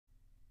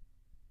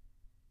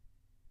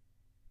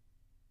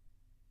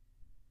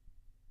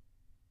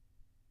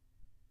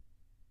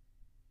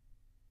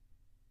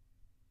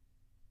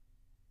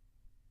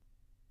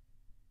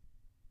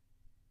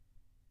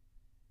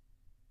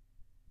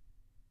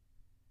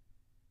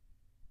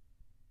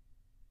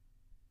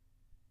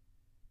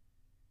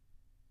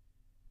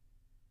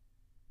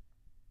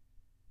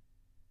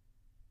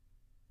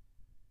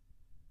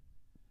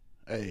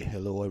Hey,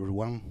 hello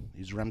everyone.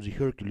 It's Ramsey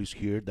Hercules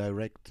here,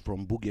 direct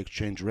from Boogie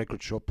Exchange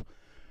Record Shop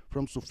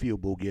from Sofia,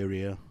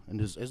 Bulgaria, and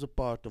this as a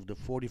part of the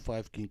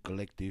 45 King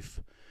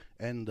Collective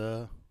and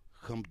the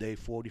Hump Day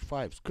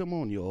 45s. Come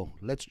on, y'all,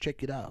 let's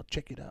check it out,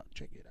 check it out,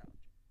 check it out.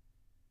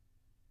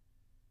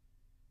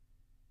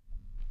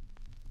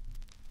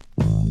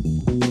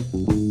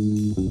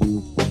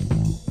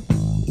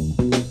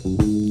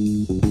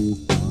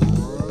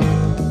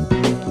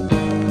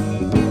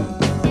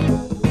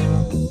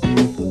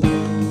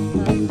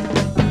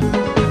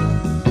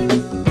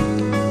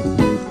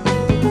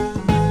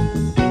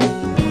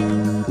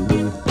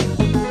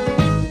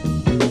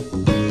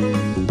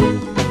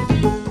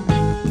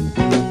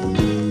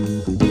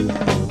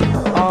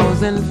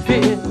 And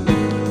fear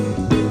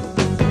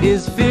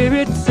is fear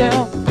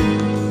itself.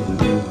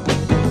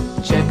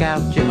 Check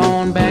out your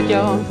own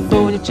backyard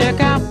before you check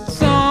out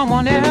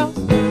someone else.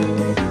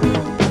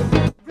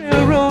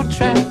 Railroad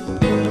track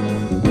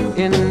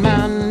in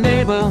my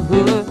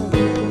neighborhood.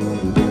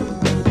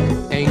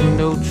 Ain't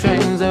no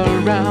trains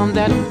around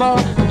that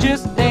bar,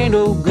 just ain't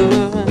no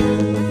good.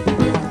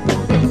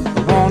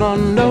 Wanna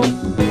know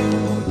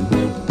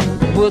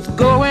what's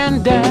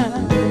going down?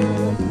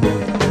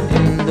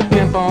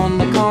 On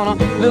the corner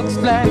looks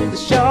like the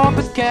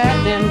sharpest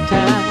cat in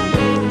town.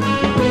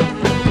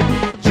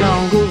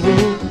 Jungle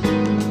rule,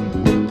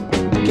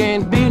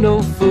 can't be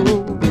no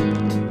fool.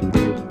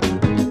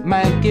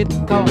 Might get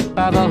caught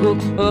by the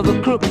hook of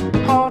a crook,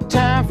 hard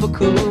time for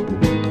cool.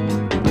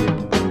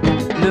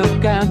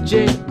 Look out,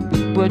 Jake,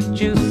 what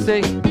you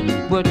say,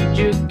 what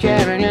you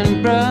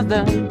carrying,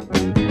 brother.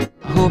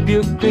 I hope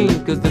you're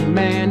clean, cause the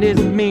man is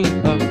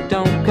mean, or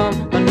don't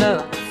come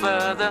another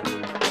further.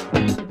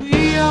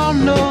 We all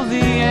know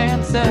the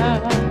answer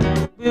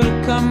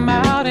will come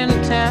out in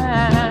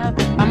time.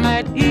 I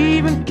might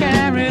even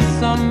carry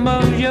some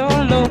of your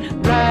load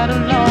right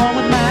along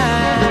with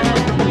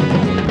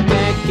mine.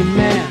 Thank you,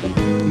 man,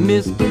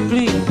 Mr.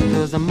 Please,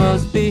 cause I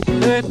must be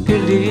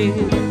Hercules.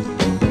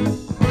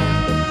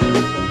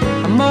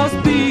 I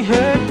must be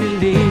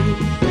Hercules.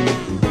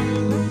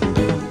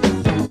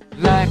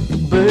 Like a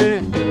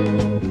bird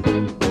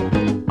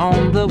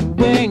on the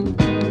wing,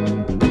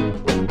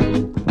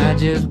 I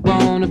just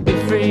wanna be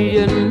free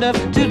enough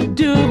to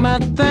do my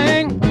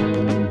thing.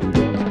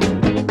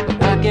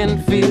 I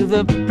can feel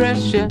the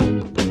pressure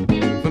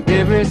from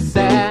every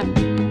side.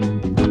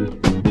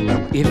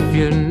 If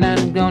you're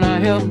not gonna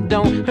help,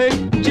 don't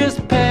hurt,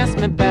 just pass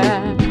me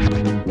by.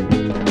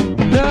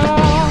 No,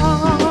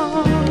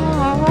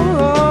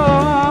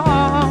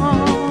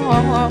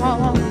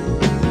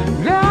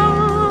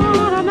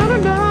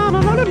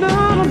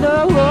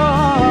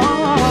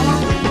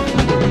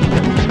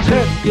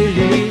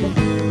 Hercules,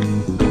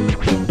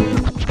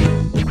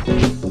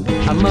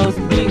 I must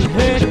be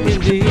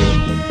Hercules.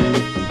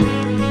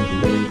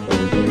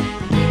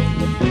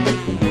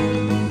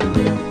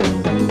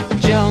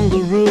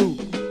 Jungle rule,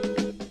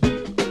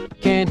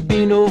 can't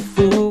be no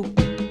fool.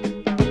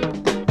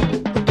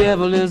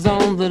 Devil is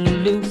on the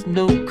loose,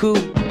 no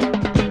cool.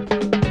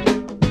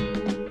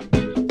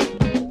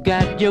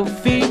 Got your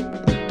feet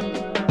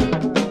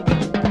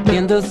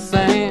in the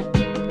sand.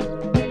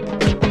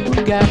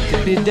 Got to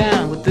be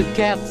down with the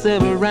cats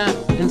around,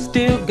 and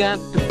still got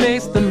to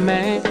face the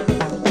man.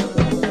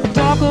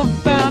 Talk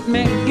about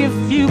me if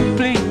you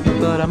please,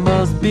 but I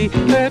must be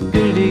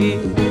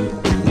Hercules.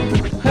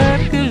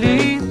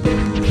 Hercules,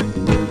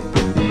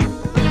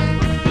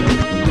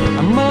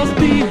 I must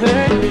be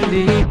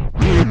Hercules.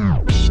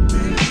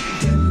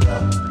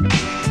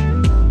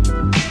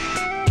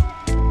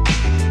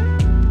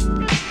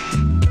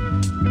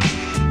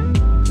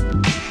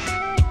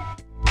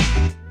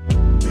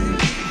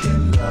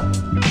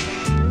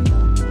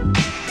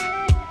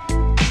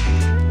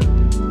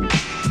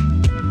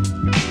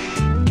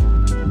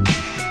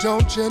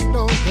 Don't you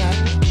know that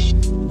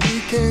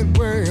we can't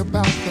worry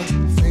about the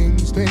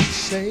things they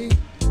say,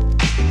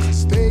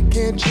 'cause they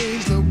can't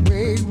change the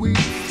way we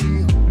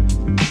feel.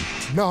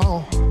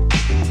 No,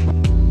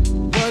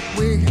 what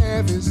we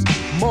have is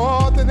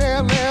more than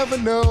they'll ever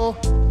know,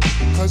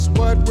 'cause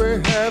what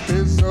we have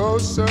is oh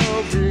so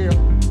real.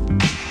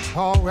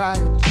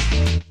 Alright,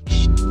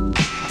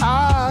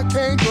 I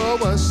can't go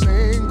a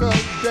single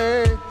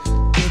day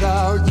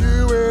without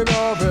you and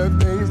all the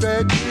things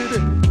that you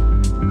do.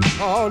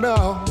 Oh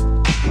no,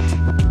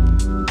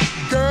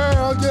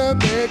 girl, you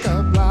make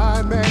a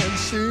blind man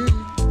see.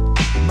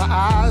 My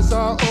eyes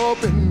are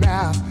open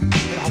now, and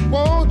I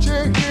want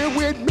you here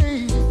with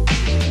me.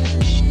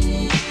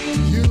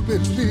 You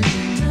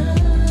believe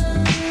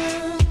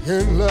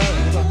in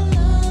love,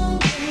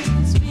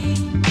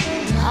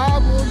 I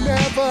will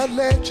never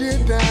let you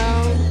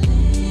down.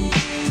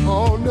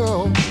 Oh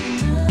no,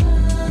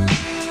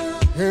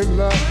 in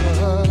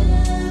love,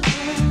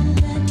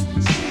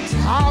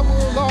 I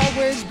will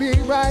always be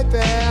right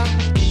there.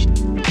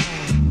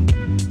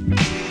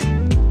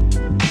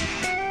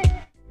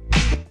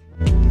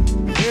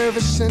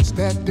 Ever since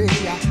that day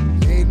I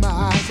laid my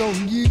eyes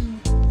on you,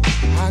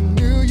 I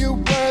knew you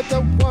were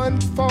the one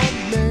for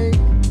me.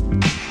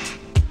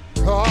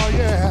 Oh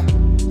yeah,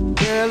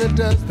 Barely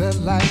does the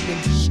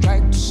lightning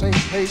strike the same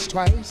place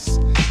twice.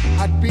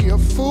 I'd be a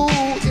fool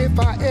if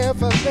I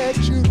ever let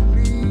you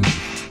leave,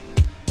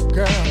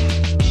 girl.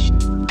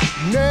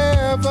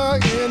 Never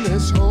in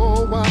this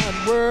whole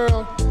wide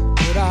world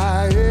could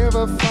I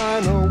ever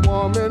find a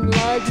woman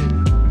like you.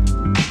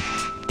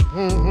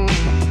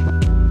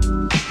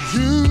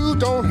 You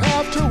don't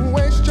have to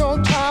waste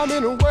your time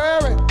in a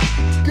worry.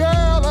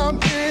 Girl,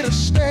 I'm here to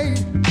stay.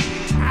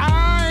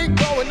 I ain't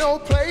going no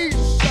place.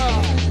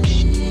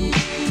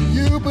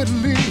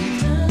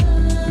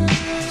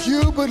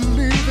 You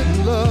believe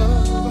in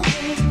love.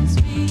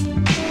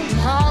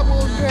 I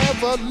will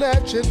never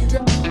let you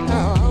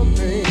down,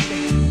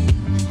 baby.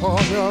 Oh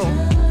no,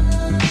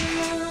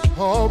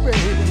 oh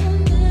baby.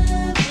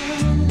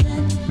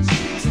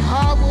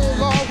 I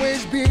will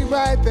always be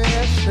right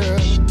there, sure.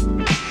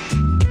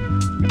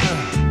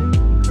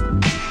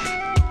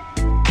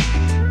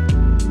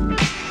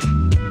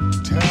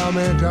 Tell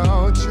me,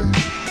 don't you?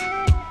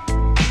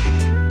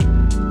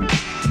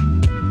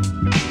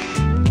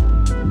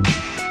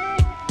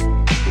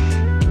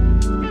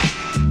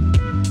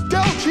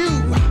 Don't you?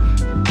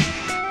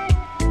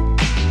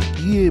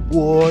 Yeah,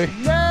 boy.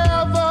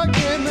 Never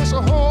in this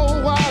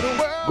whole wide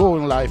world.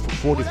 Going live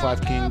for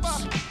 45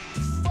 Kings.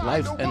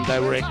 Live and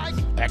direct,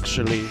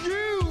 actually.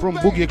 From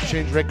Boogie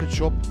Exchange Record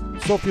Shop.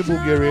 Sofia,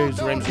 Bulgaria is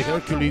Ramsey,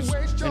 Hercules,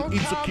 and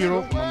it's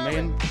Akira, my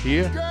man,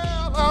 here.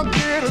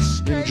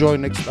 Enjoy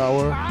next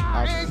hour.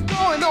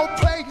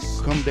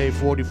 Come day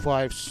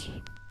 45s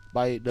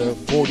by the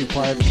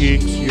 45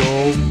 Kings,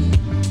 yo.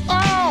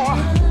 Oh,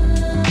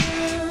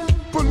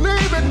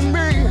 believe in me.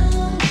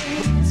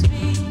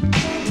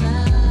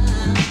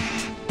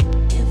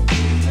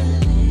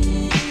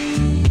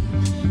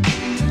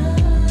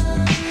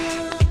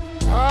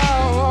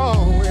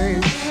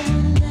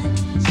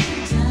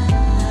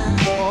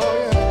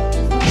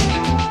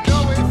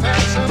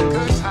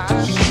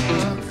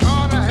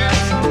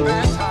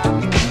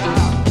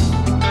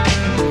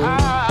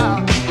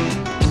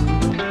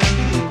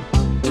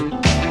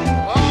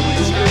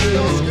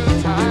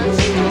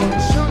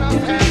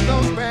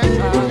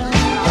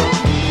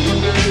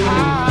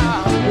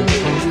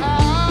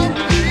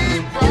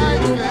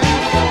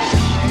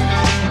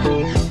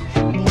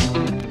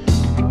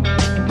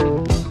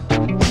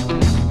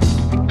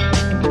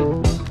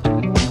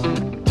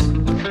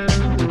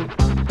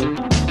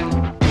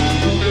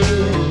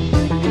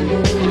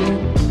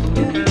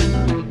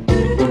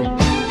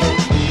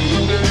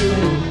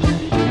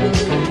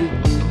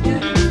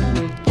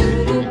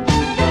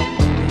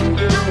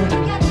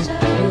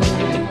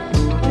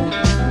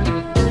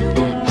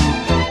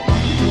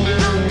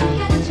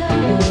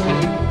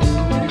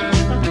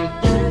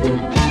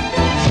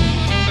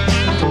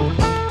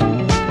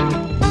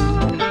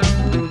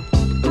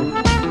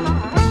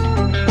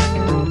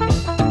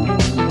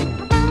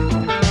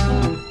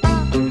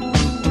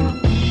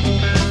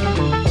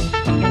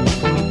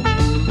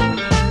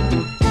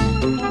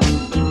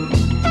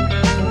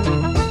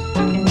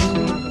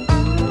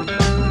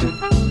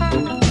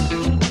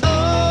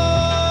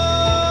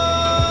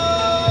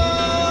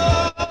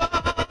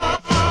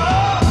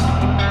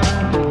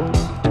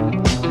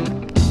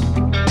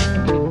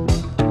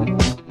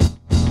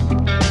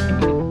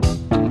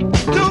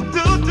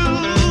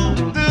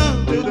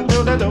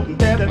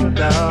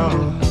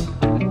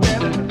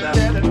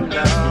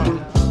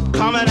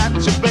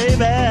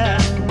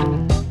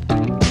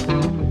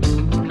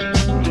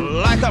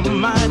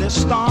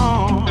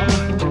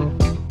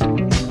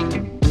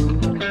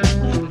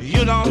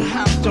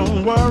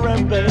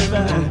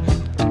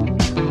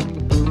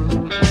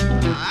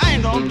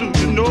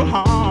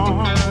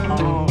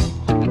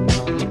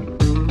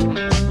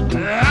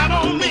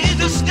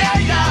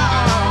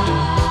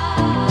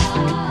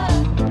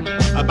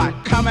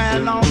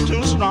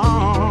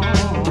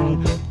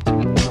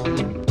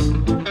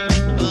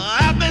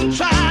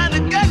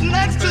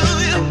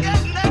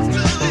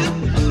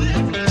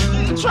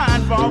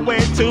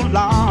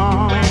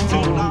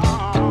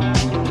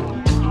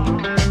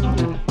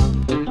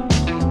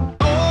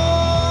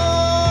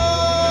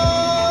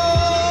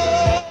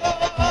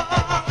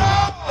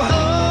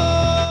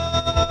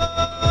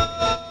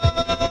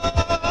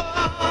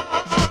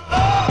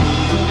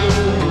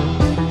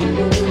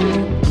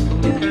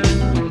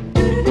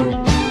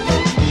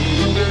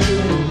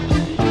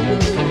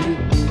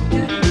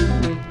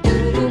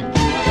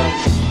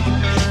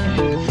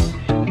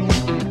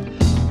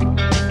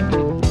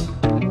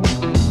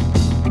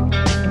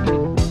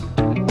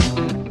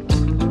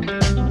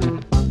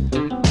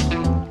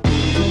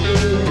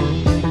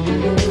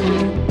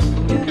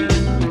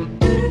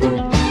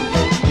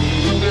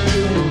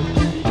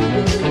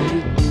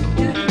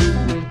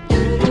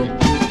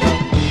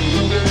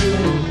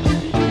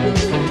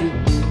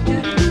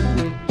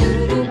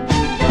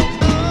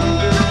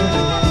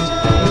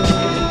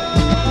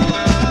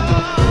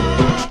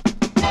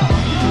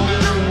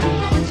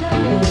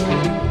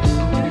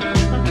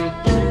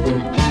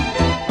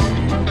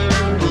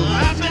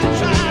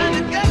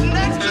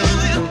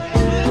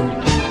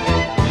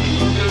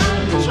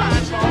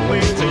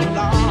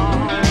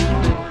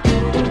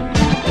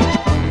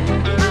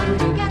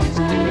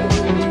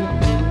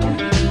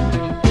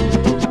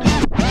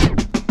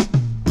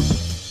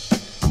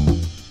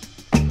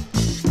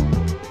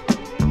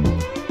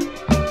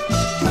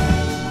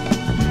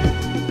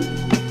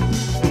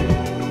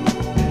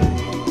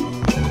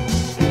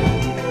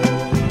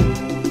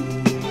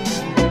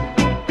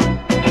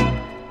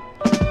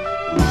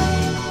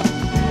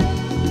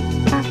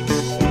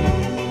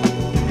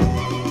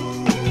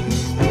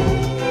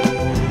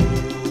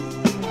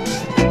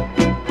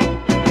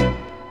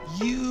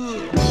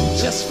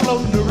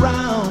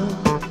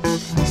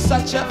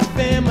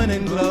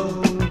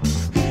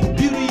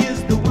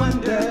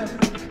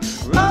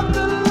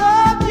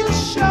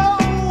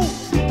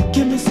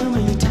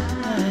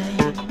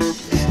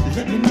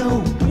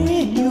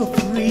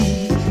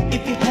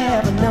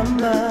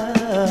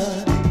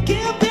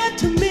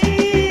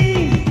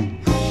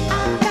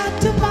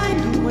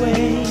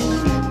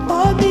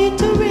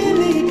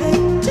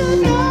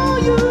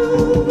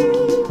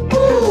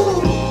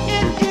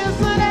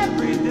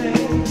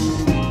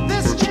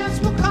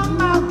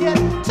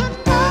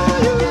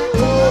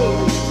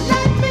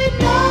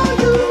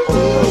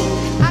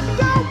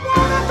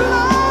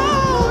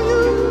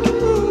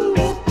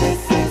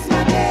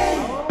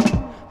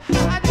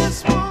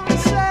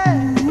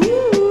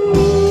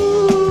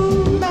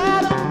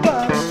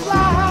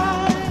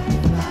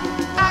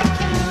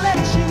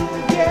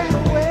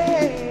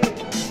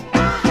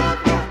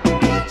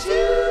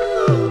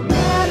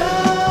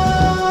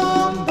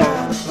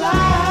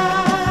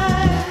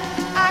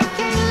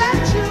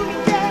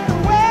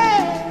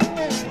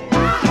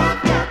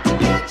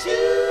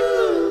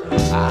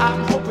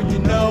 I'm hoping you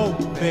know,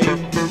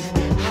 baby,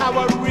 how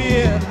I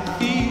really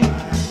feel.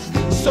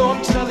 So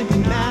I'm telling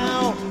you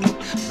now,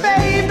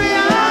 baby,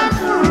 I'm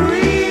for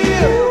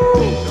real.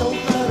 Don't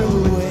run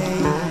away,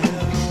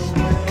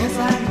 'cause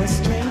I'm a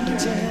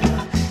stranger.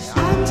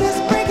 I'm just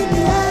breaking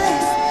the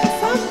ice.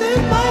 Something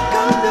might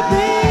come to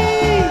be.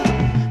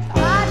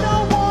 I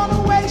don't wanna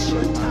waste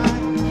your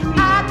time. I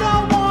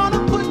don't wanna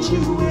put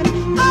you in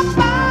a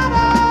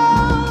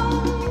bottle.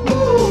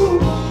 Ooh,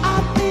 I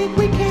think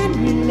we can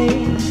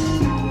relate.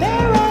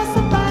 There are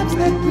some vibes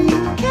that we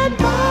can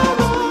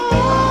borrow.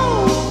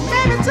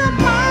 Maybe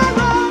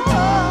tomorrow,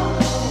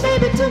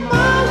 maybe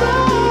tomorrow.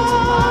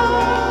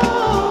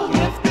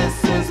 If this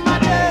is my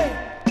day,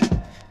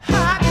 I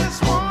just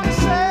wanna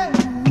say,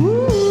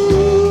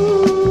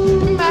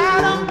 ooh,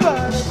 Madam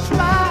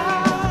Butterfly,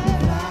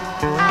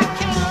 I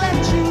can't let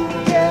you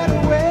get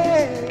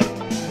away.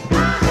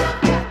 I have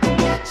got to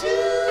get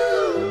you,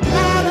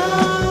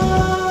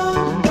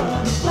 Madam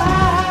Butterfly.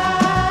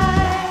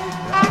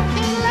 I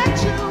can't let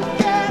you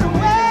get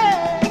away.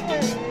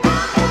 I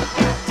have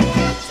got to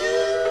get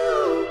you.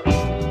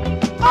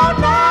 Oh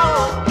no,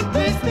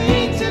 these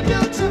things you do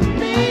to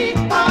me,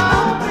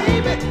 oh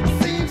baby,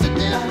 seems to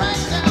get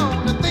right down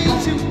to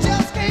things you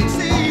just can't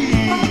see.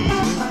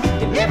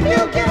 And if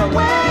you get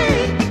away,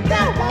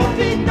 there won't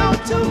be no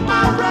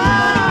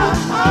tomorrow.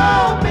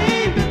 Oh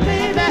baby,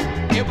 baby,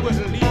 it would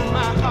leave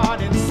my heart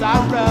in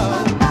sorrow.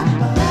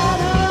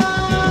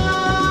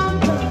 Madam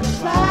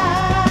Butterfly,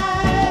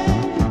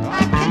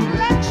 I can't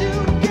let you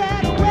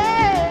get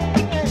away.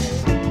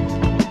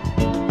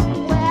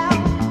 Well,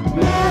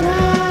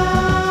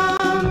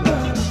 Madam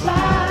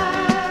Butterfly,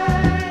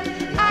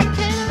 I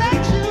can't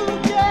let you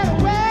get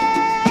away.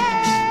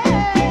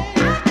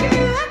 I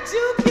can't let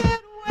you get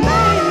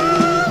away.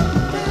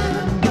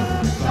 Madam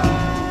Butterfly,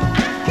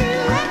 I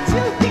can't let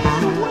you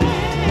get away.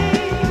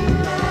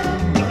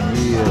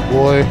 Yeah,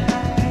 boy.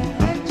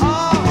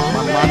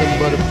 My Madam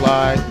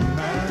Butterfly,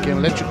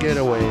 can't let you get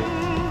away.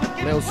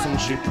 Lil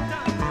Sinship.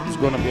 It's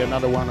gonna be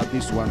another one of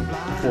this one,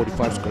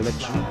 45's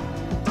collection.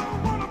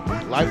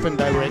 Live and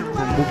direct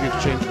from Boogie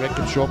Exchange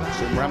Record Shop,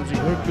 and Ramsey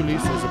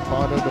Hercules as a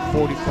part of the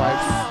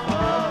 45's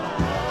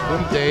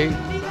Hump Day,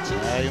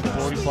 and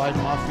 45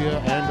 Mafia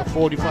and the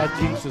 45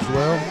 Kings as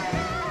well.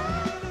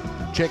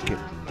 Check it.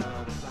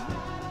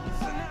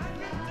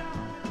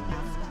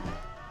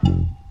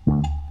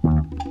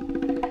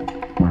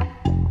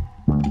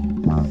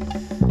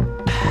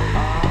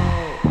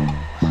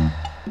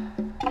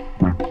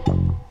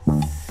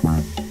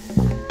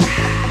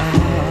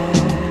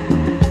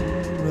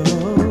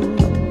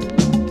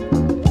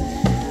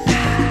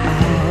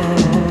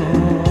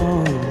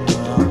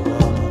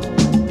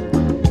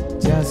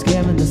 Just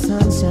give me the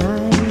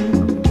sunshine.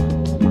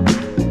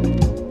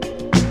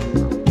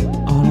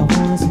 All I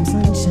want is some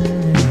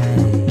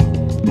sunshine.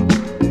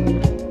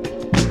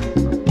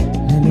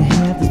 Let me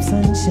have the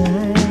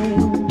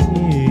sunshine.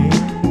 Yeah.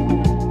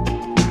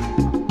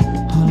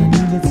 All I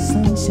need is the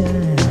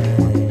sunshine.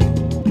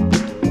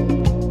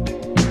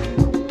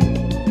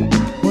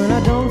 When I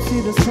don't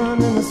see the sun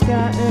in the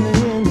sky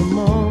early in the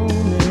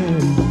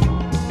morning,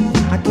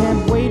 I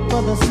can't wait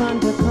for the sun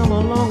to come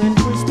along and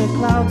push the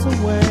clouds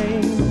away.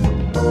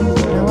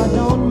 Now I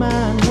don't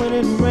mind when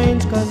it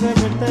rains, 'cause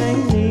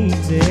everything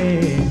needs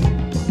it.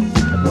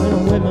 When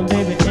I'm with my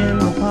baby in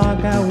the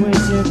park, I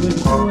wish it would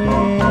quit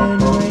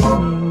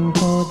raining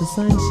for the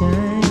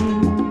sunshine.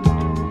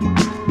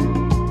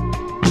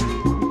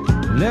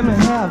 Let me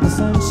have the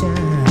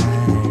sunshine.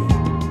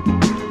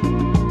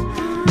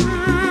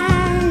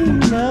 I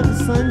love the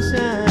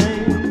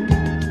sunshine.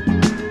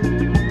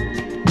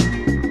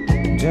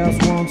 Just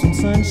want some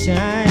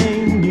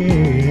sunshine,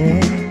 yeah.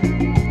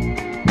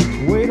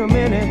 Wait a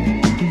minute,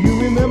 do you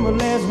remember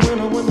last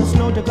winter when the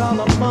snow took all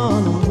the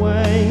fun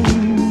away?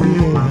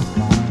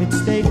 Yeah, it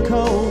stayed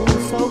cold,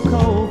 so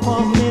cold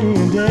for many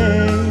a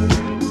day.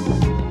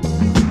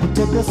 It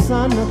took the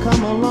sun to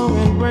come along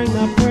and bring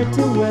the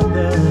pretty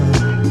weather.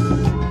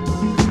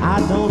 I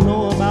don't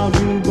know about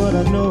you, but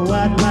I know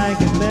I'd like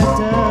it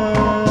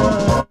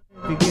better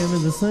if you give me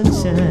the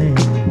sunshine.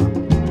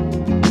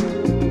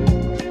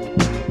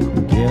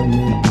 Give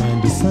me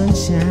plenty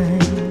sunshine.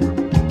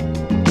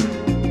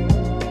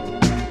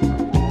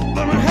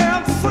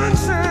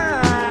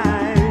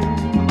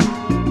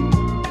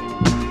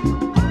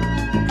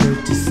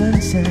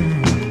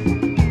 Sunshine.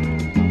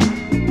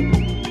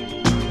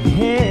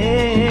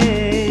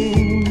 Hey.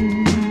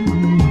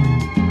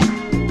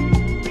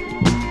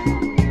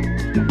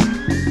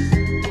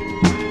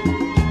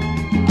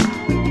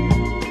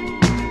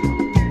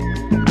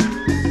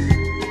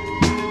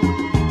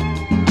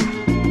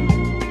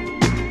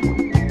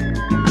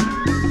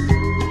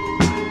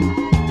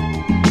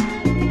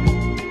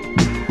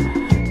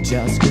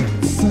 Just give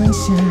me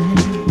sunshine.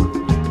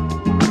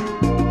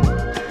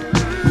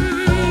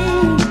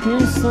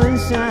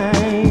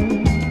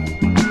 Sunshine,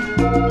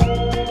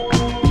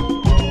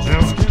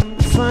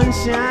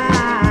 sunshine.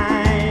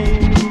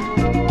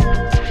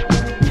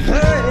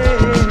 Hey,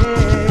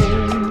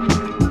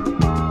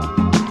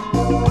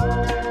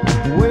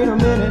 wait a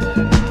minute.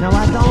 Now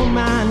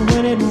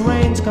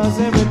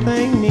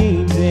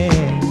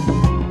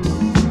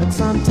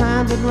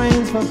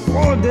but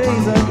 4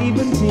 days or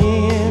even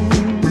 10.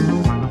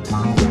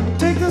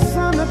 Take the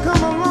sun to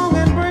come along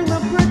and bring the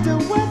pretty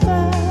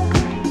weather.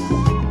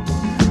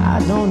 I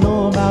don't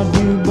know about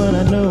you, but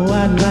I know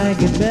I'd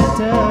like it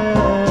better.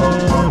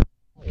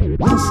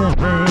 Listen,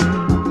 man,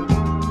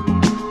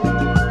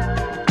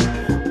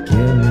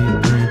 give me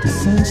the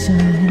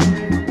sunshine.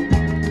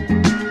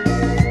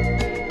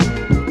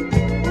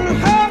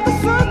 Have the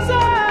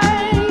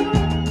sunshine.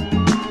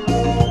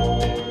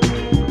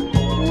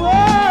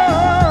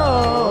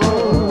 Whoa.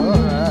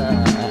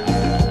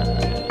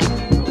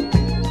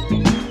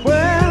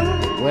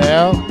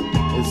 Well,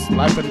 it's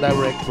live and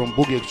direct from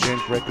Boogie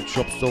Exchange Record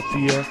Shop,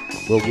 Sofia,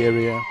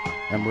 Bulgaria.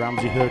 I'm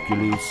Ramsey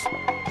Hercules,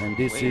 and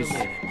this is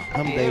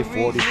Hump Day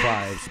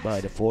 45s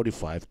by the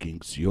 45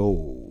 Kings.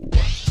 Yo.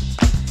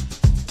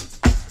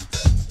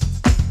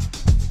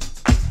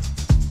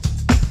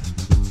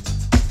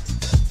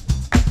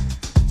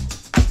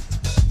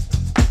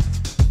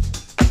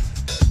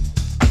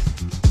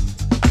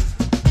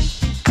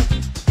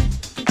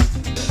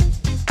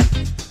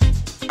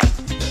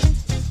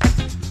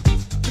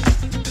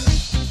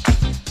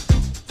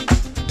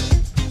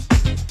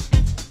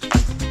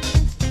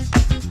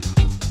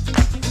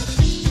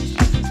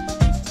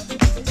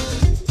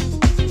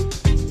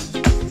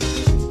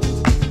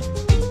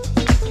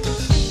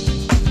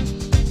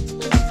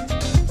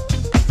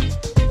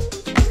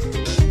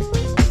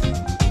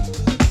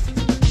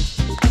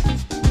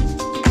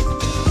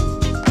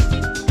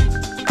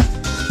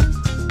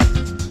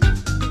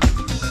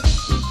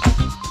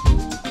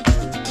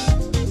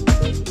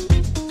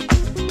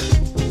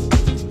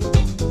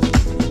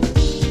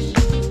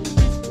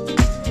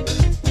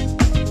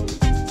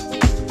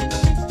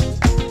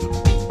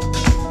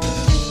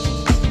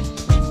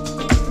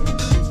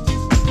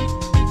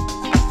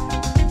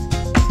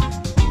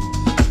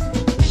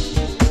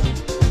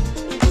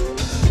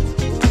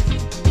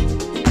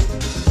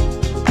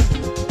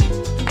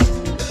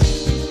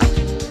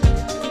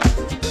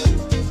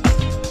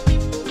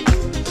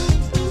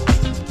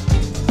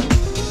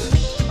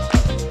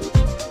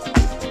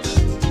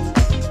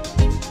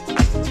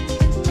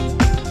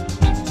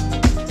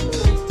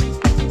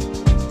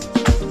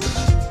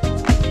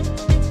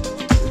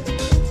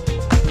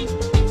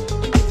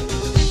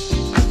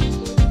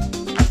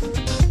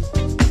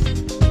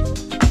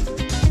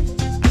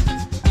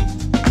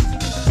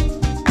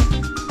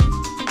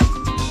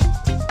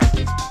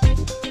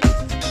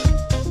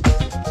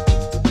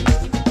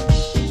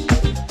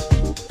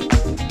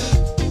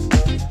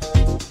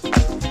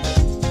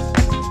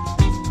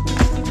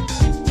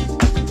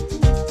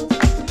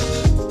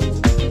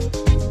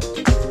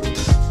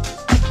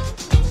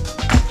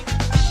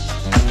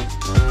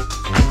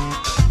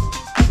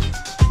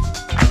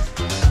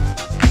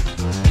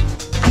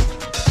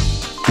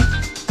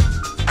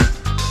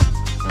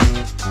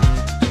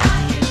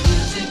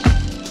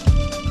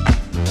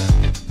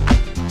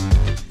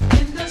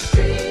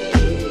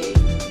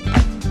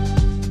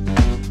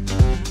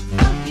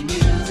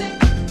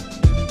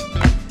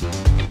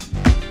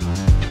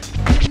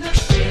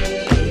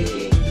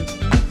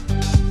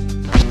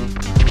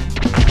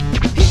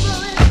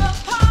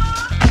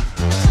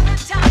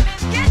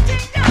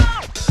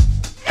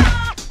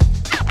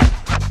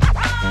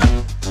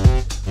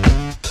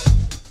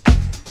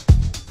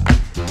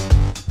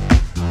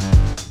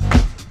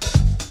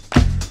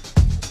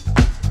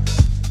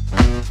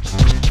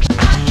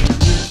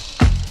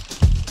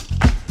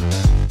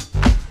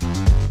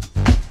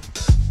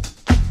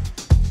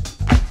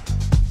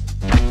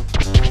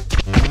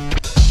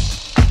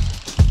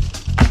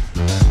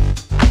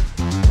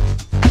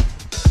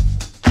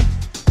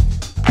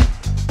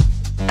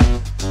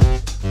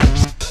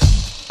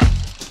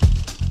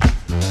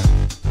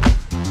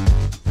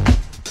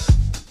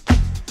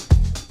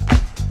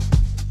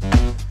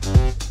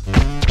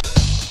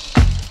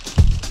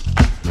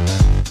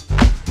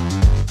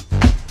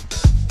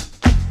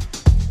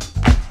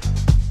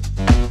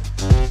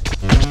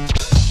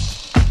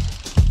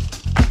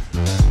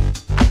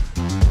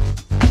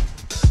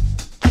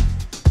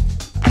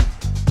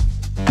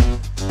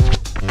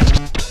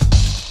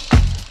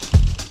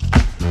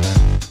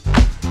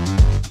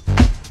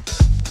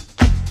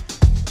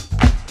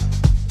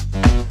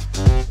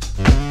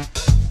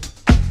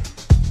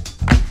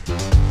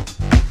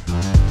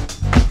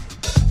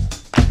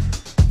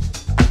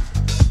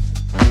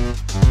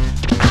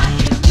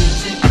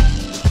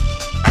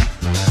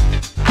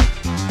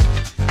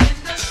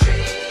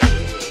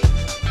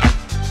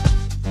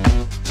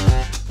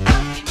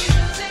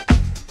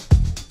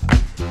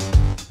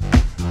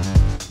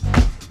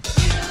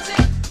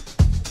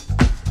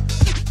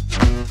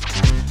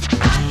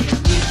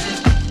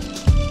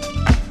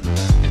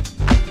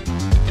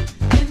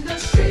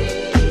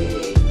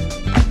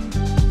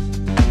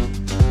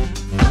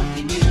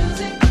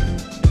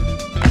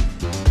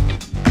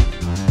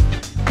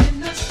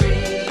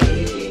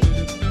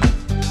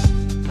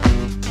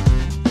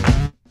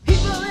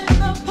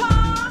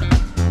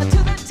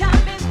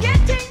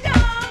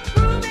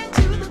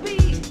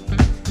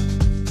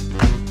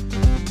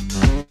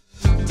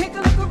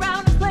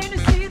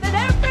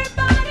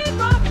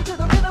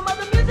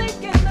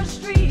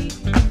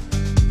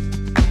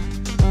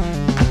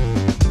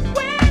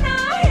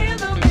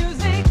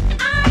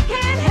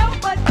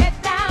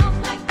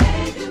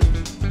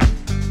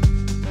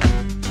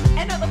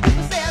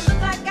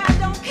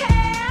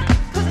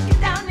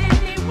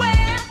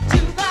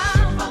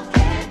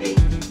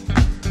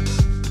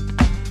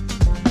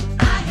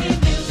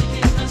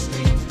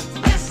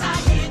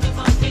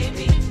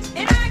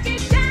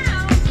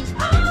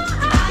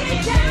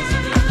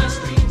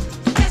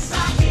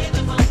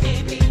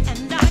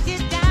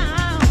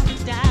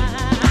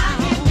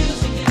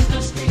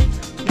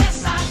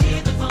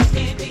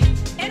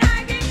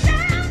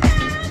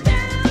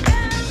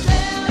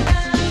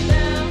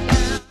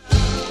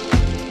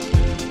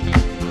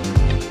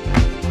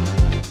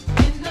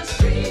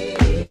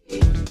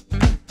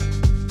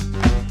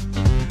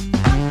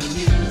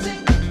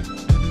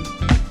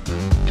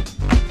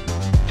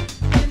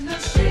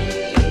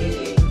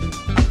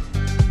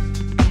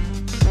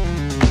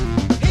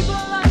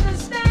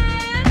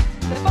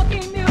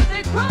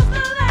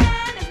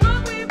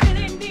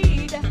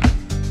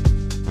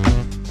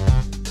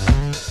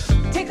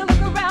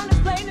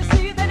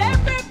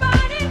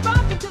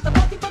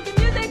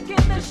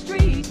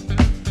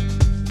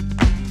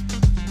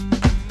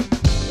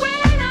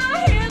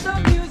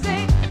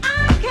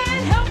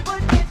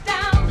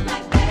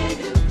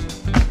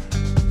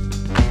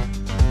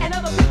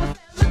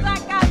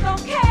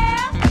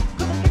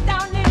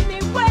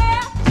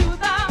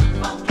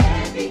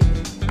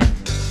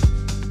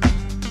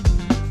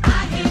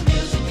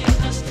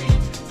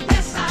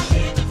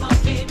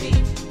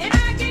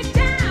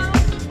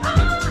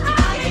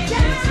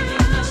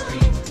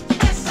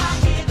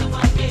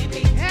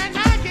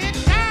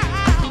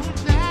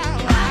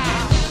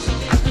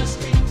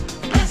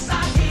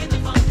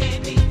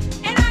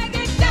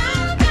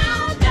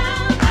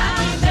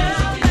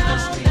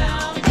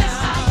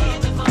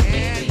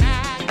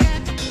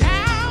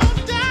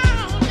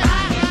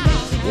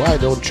 Why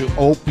don't you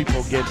old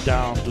people get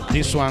down to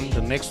this one,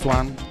 the next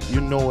one? You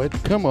know it.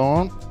 Come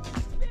on.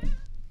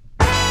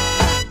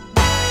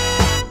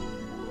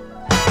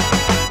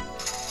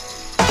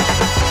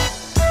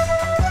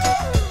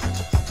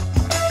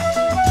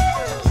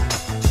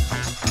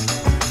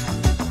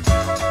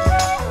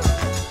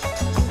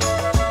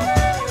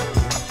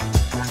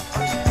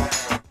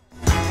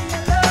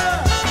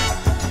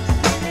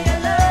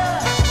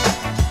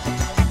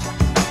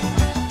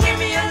 Give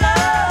me your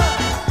love.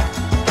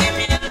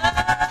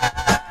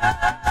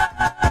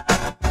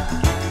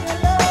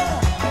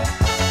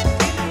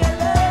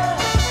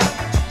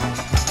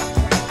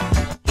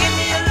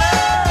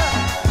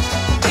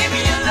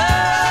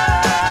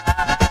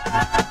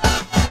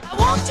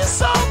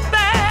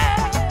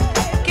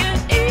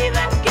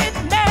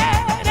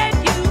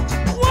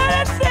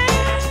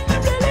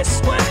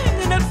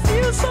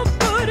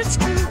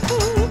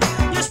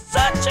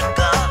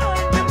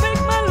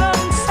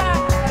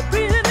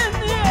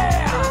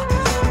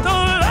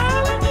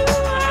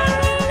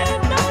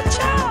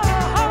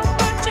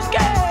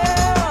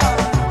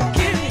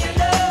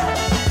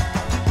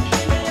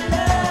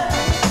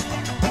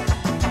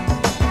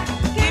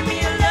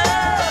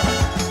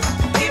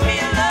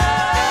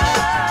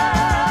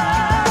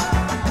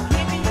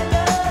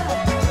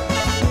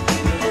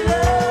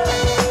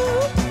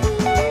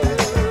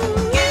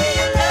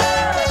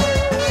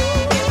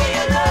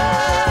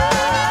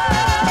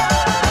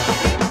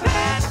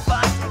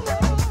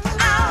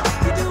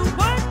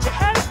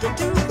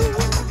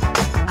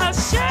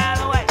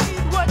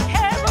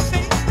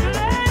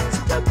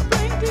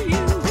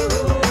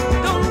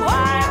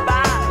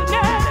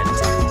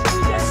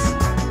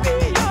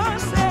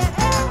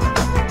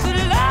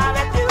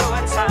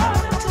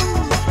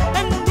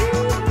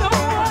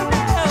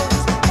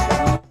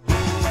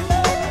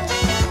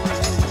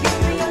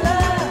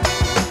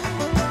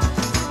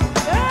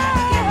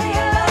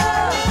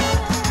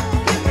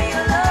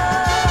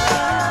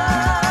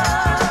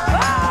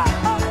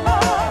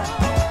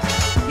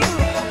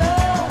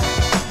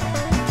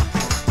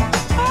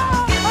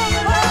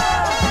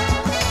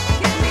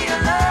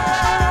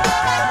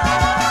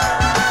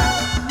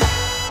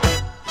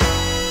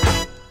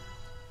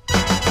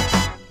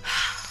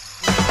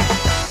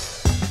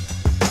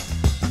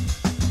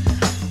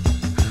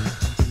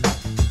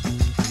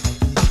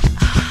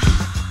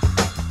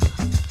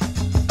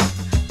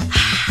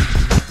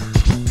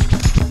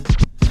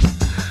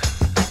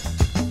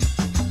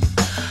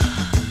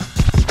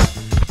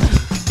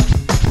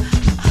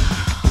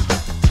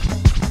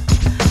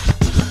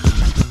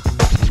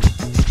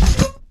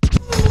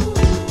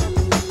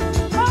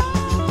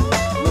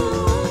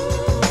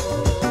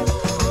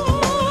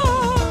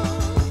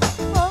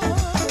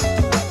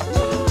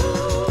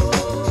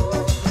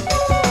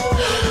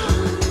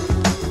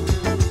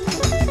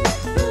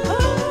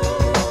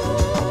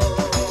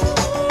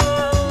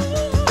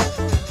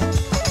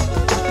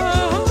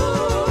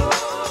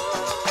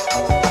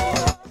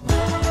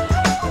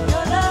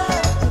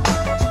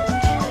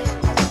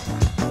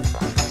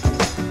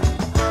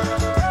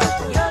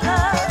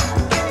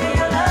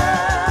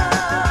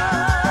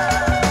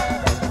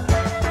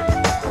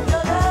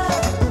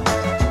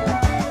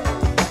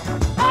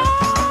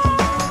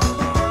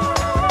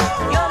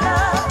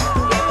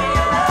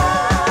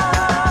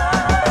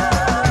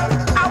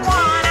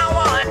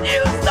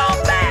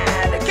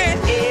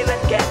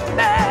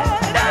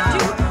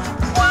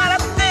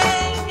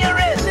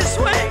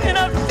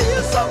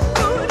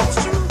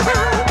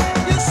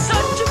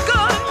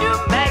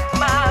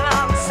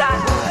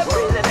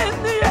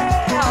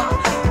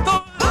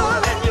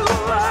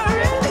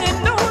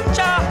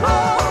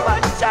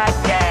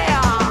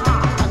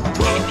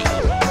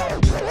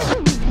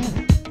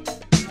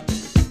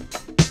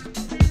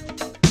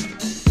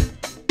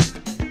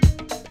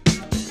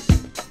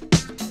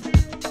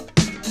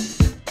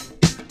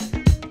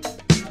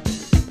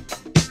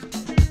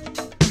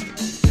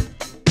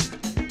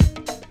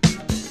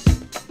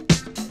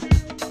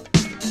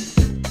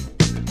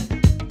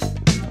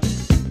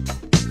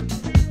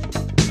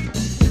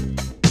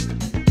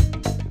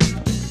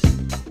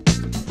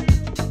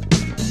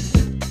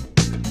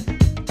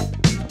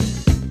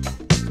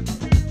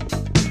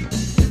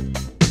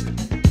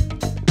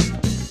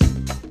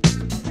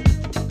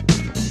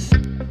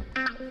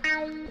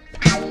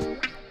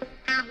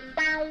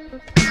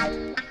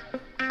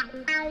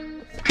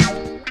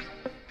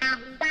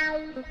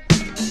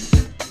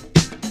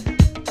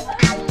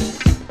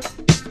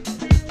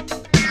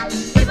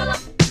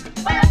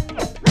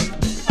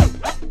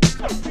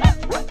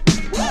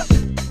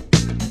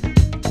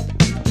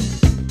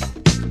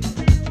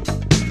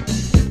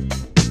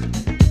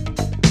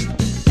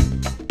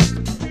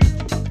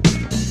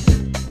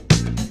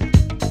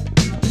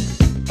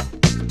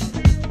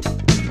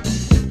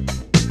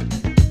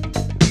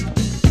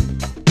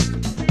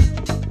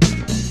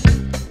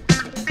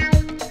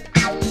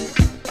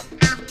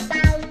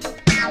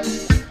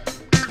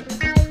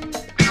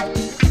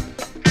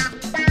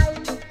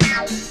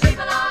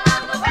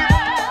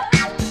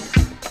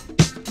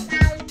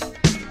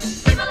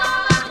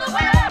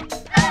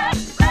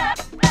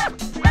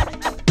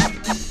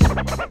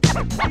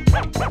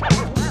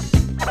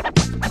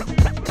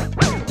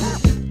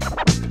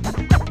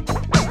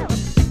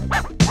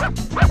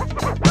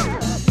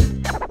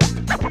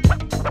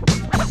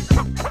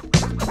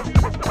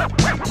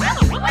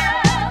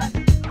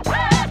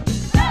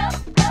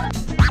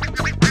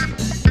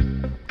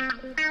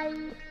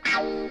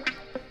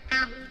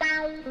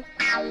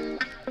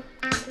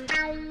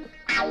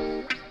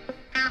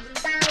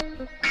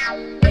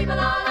 People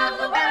all over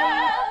the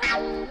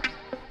world.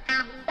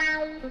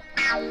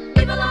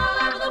 People all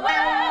over the world.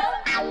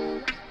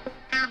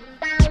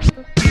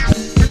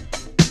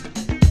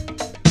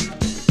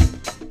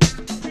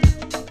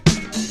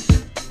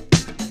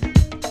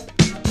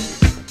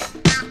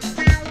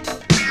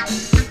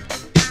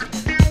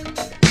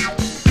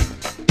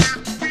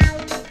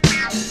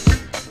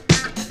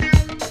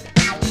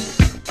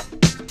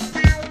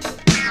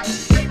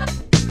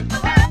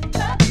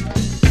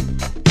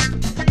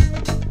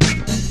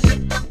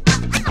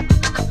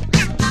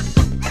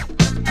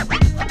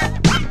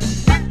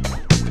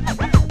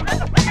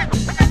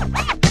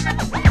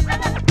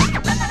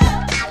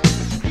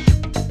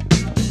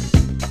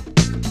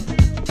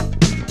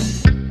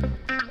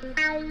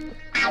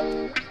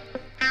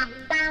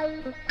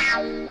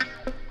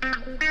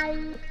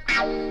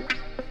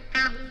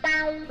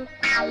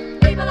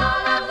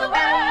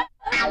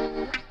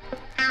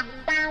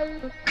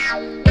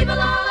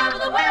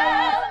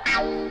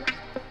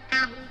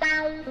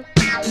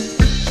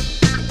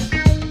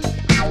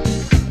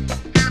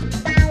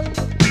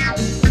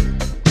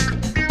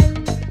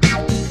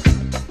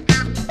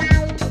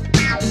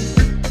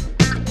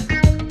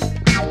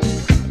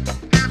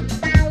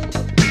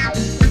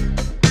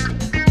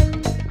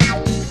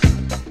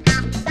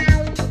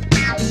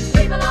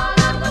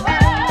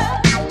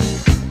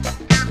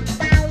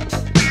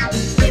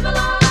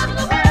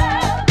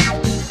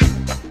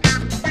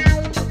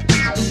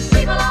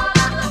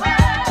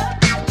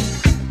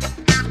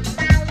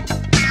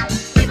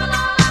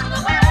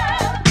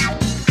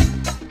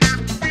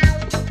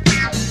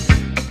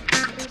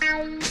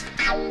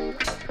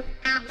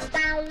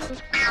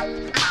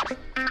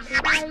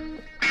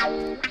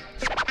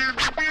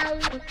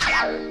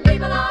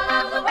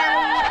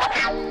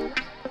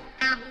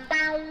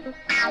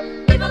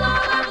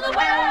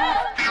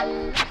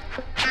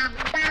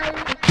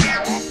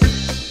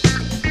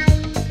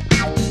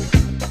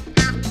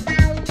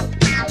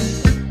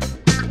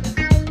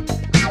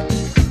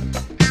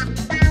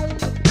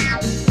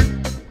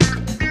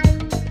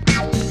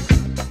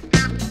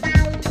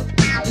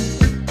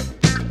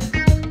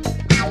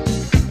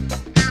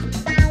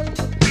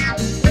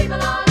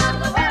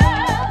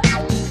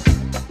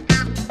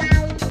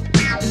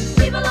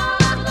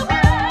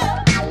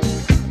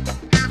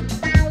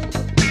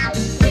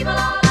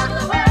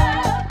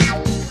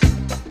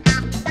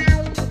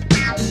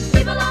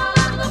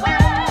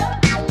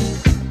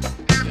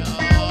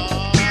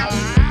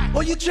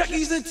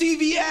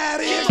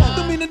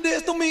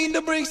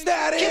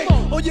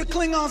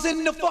 Klingons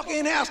in the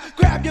fucking house.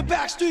 Grab your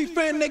backstreet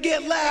friend, they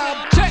get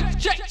loud.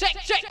 Check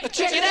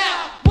it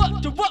out.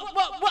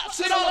 What's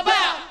it all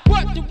about?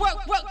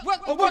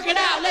 Work it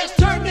out. Let's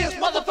turn this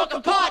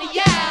motherfucking party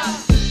out.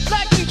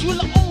 Like we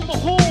will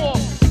overhaul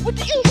with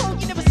the intro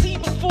you never seen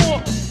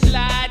before.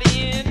 Slide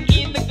in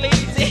the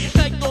glaze,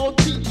 like gold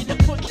tea in the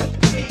fucking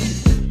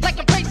place. Like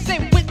a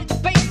racing with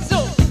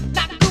basil,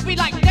 not groovy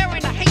like they're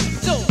in a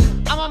hazel.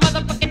 I'm a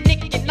motherfucking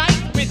Nick and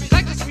Night with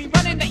practice we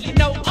running that you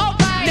know.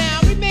 Alright,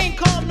 now remain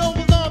calm, no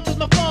alarm, cause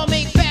my farm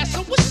ain't fast.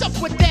 So what's up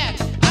with that?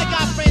 I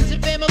got friends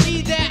and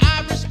family that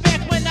I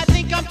respect. When I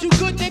think I'm too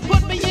good, they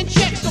put me in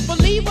check. So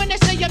believe when they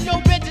say I'm no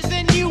better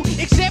than you,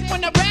 except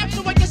when I rap,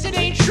 so I guess it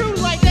ain't true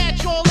like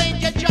that, y'all,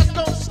 and you just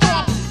don't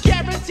stop.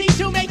 Guaranteed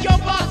to make your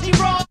body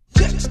wrong.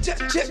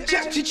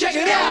 Check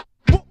it out.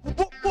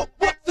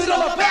 What's it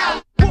all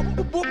about?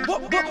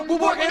 We're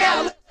working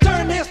out. Let's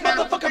turn this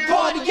motherfucking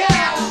party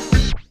out.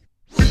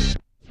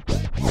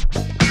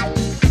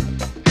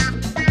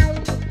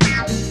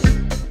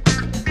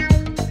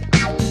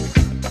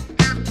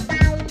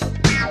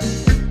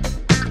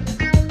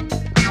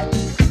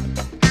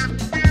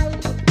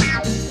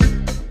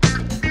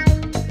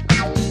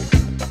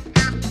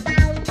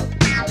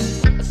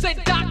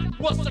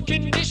 What's the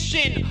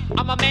condition?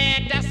 I'm a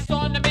man that's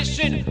on a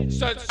mission.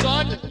 Said,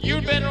 son,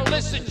 you better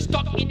listen.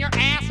 Stuck in your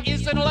ass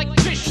is an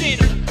electrician.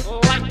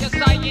 Like a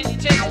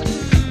scientist,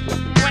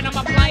 when I'm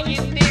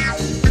applying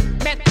this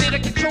method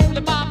of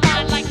controlling my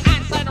mind, like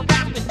Einstein or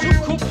rapping to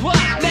Cooper.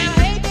 Now,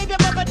 hey, baby,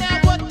 mama, now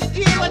what the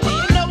deal? I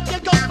didn't know you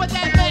go for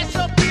that mass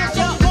appeal.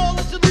 So call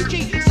it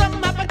Salucci, some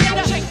my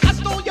potato. I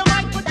stole your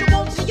mic, but you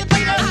won't see it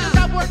later.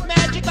 I work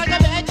magic like a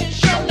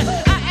magician.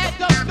 I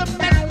add up the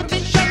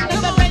mathematician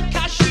and the bank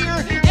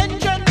cashier.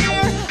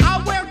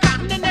 I wear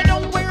cotton and I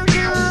don't wear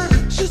gear.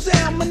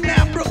 Shazam and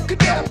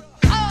abracadabra.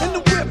 In the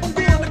whip, I'm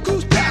gonna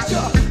cruise past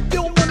ya.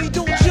 Don't money,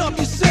 don't jump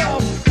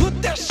yourself.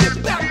 Put that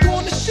shit back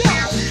on the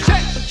shelf.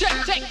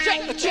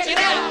 Check it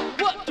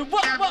out.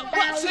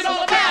 What's it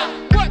all about?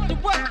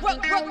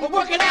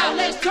 Work it out.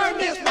 Let's turn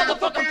this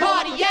motherfucking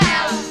party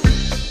out.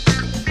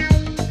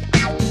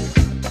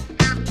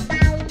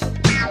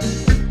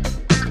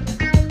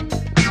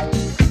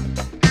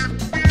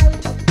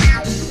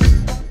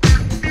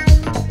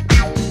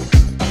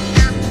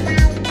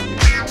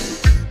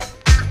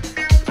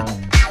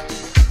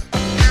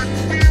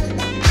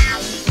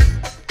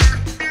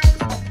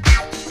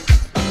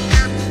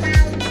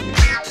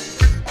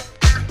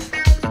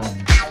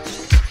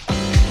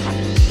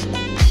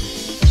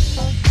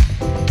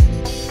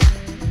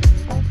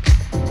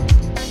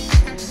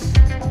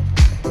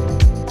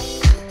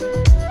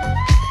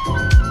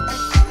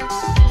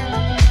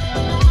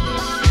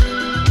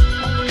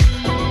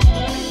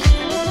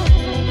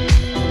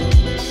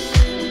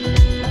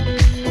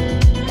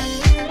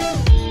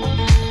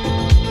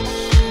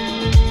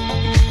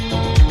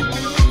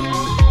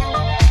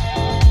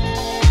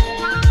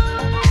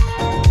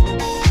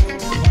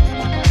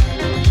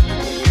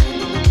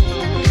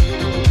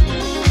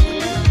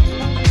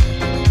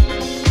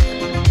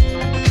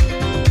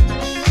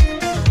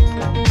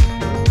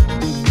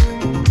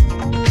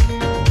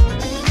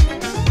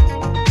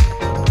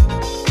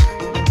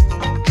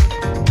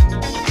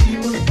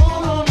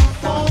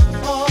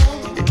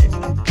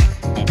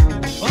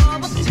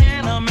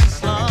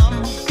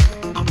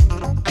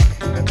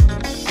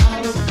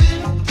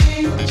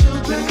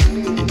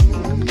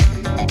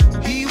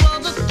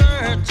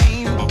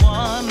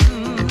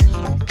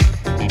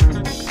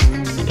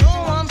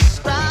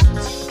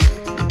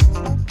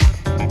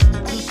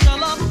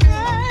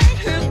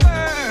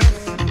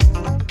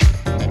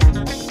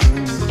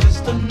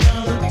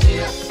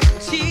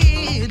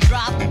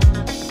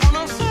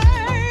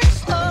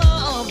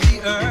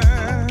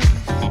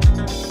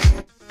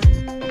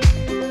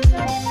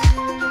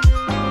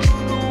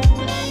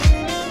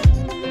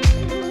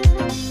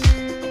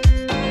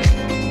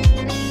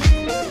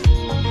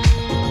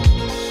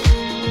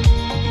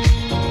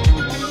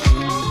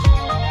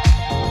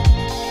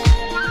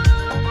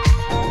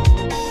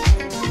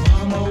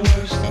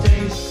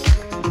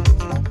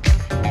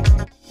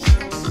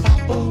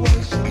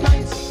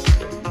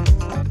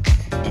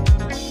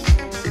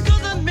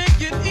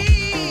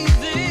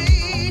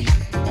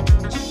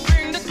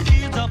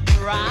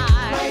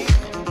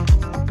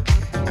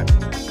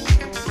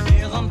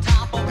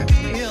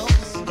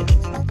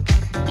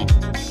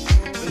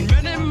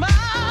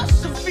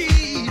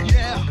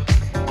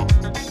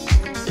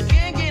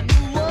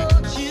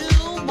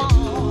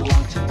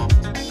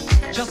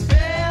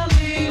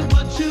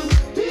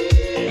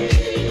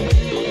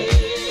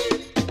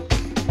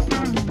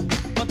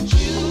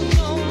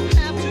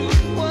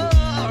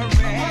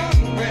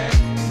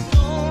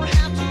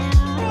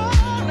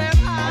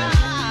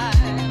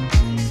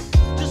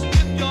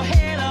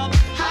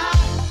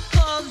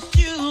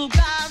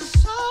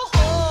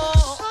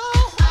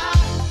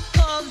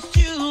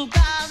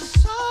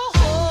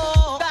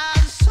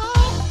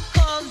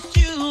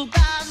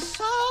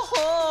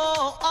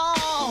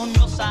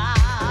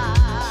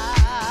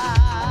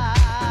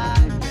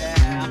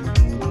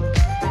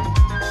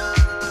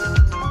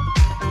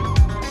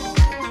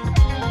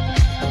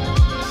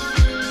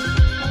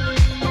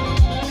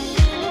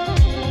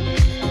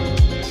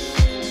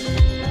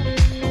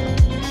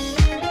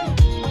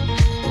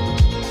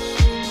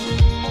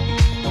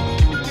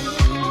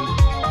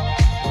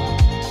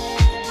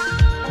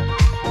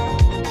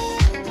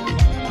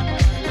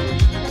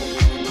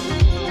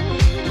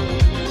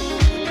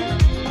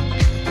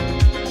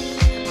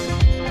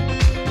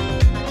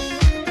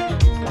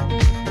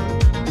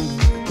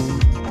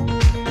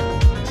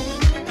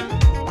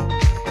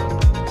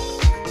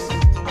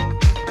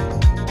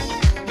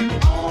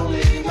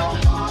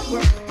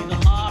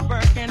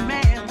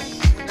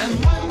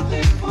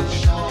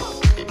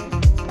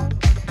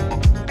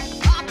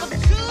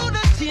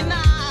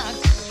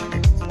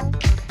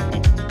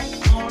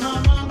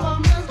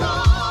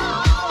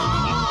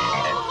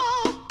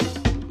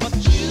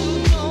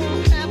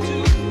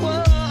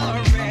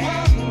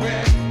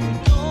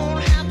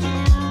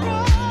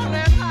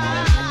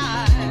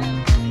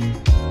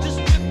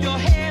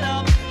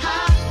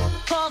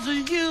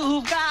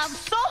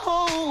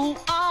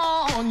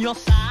 your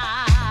side.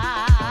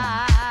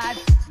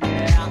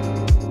 Yeah.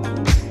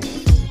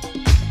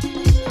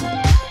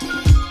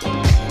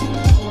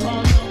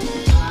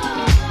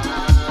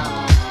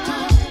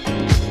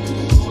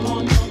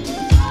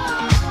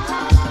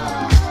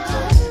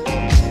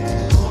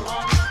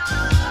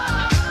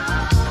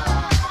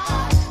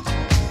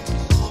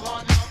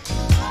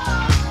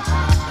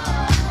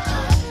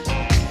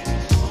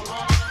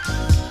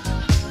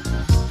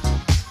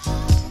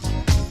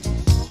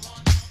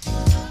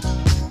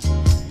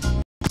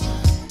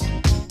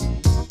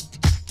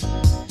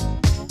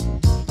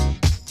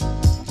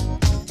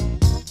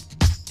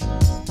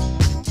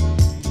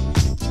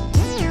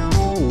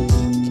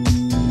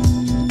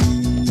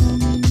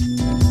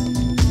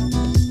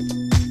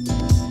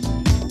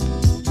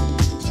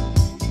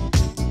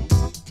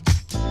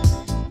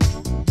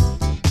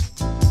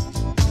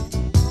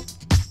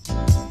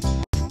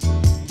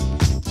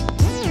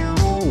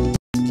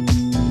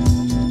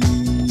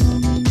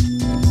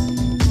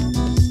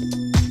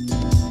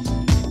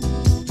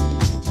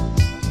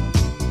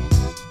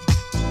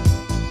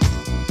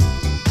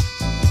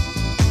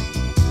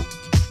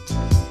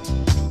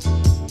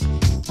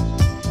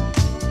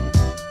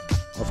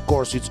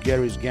 It's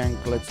Gary's Gang.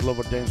 Let's love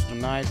or dance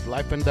tonight,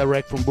 live and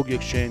direct from Boogie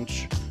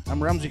Exchange.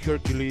 I'm Ramsey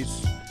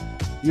Hercules.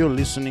 You're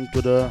listening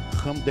to the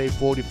Hump Day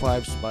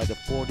 45s by the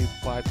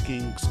 45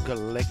 Kings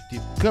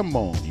Collective. Come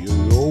on,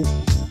 yo.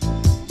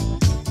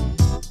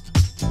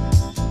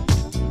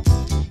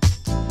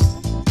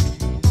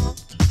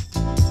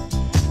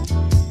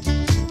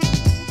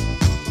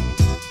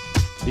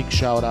 Big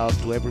shout out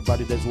to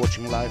everybody that's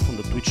watching live on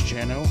the Twitch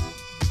channel.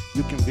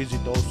 You can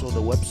visit also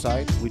the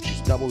website, which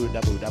is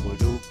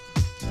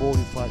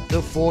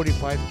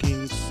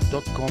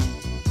the45kings.com,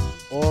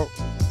 or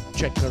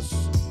check us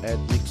at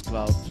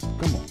Mixcloud.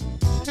 Come on.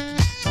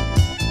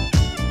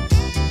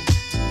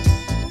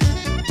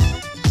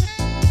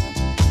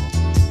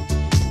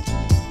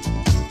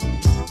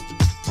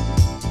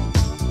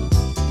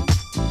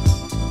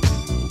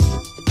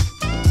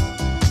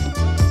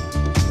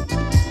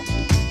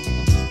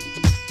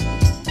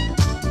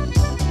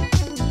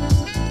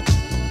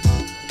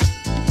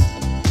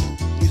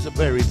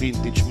 Very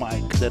vintage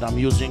mic that I'm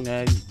using.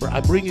 I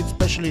bring it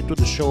specially to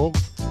the show,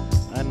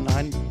 and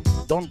I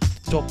don't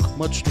talk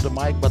much to the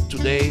mic, but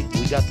today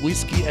we got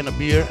whiskey and a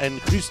beer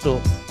and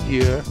Cristo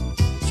here,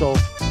 so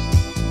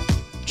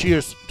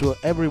cheers to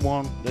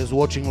everyone that's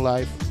watching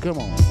live. Come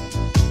on.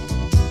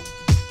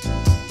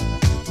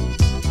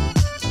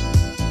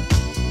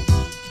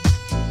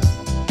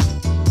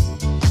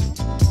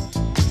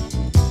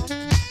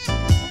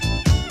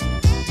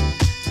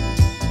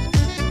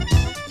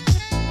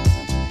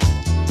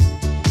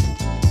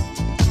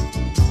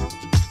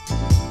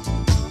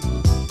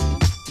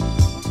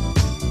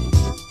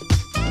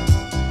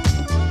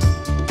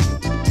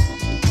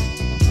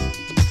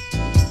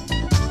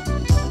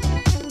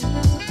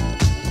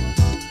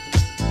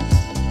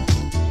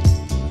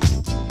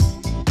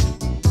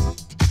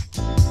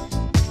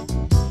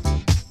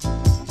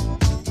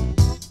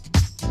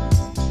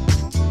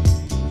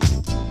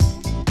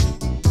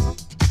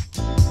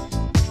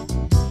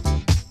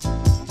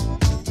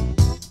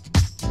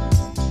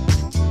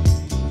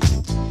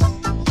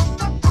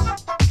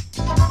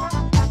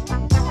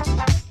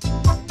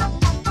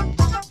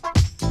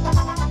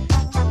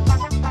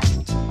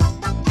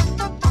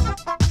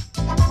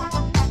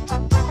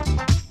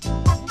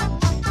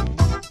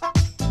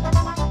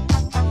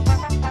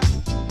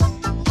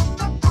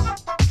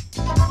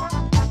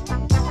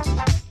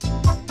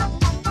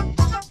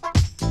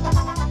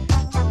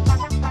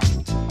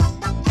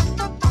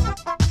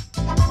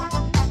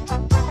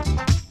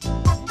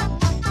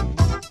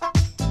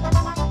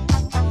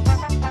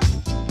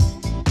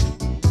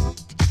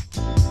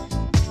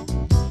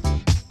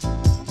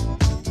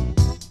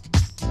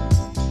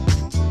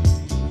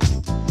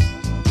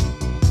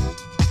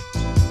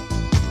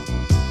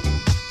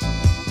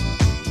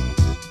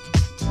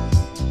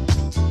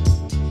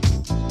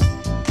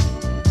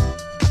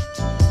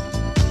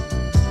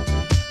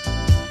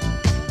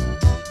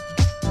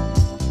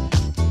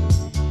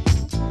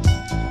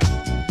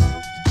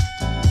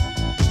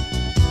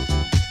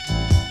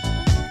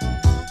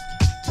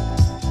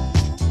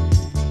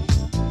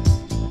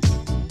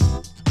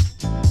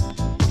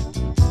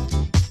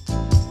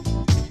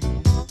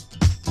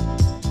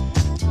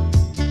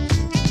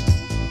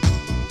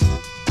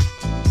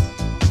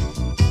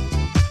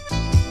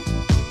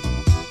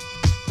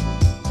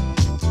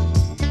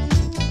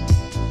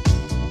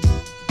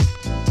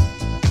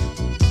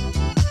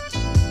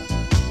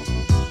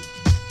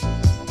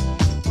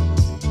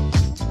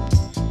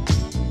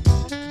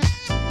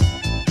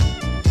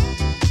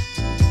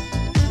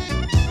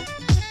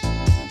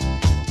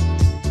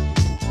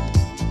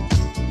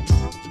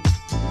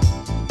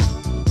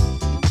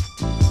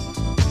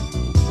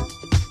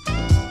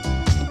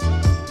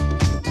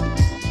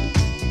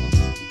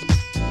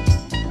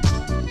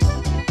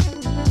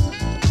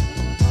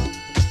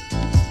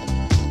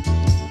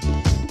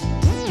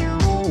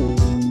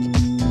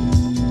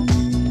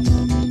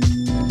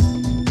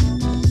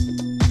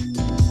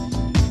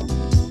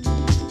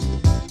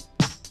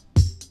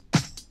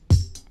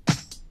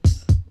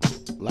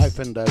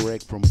 and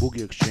direct from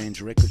Boogie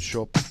Exchange Record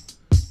Shop.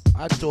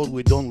 I thought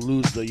we don't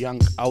lose the young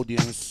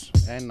audience,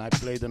 and I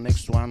play the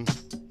next one.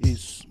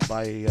 Is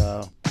by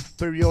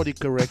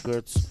Periodica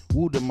Records,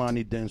 Who the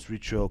Money Dance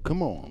Ritual.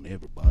 Come on,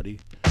 everybody.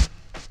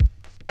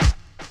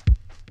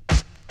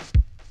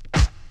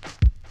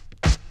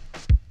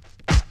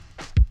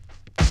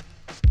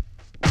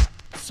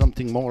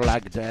 Something more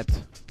like that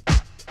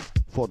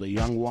for the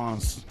young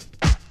ones.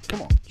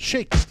 Come on,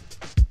 shake it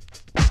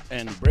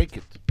and break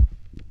it,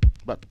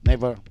 but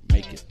never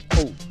make it.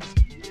 Oh.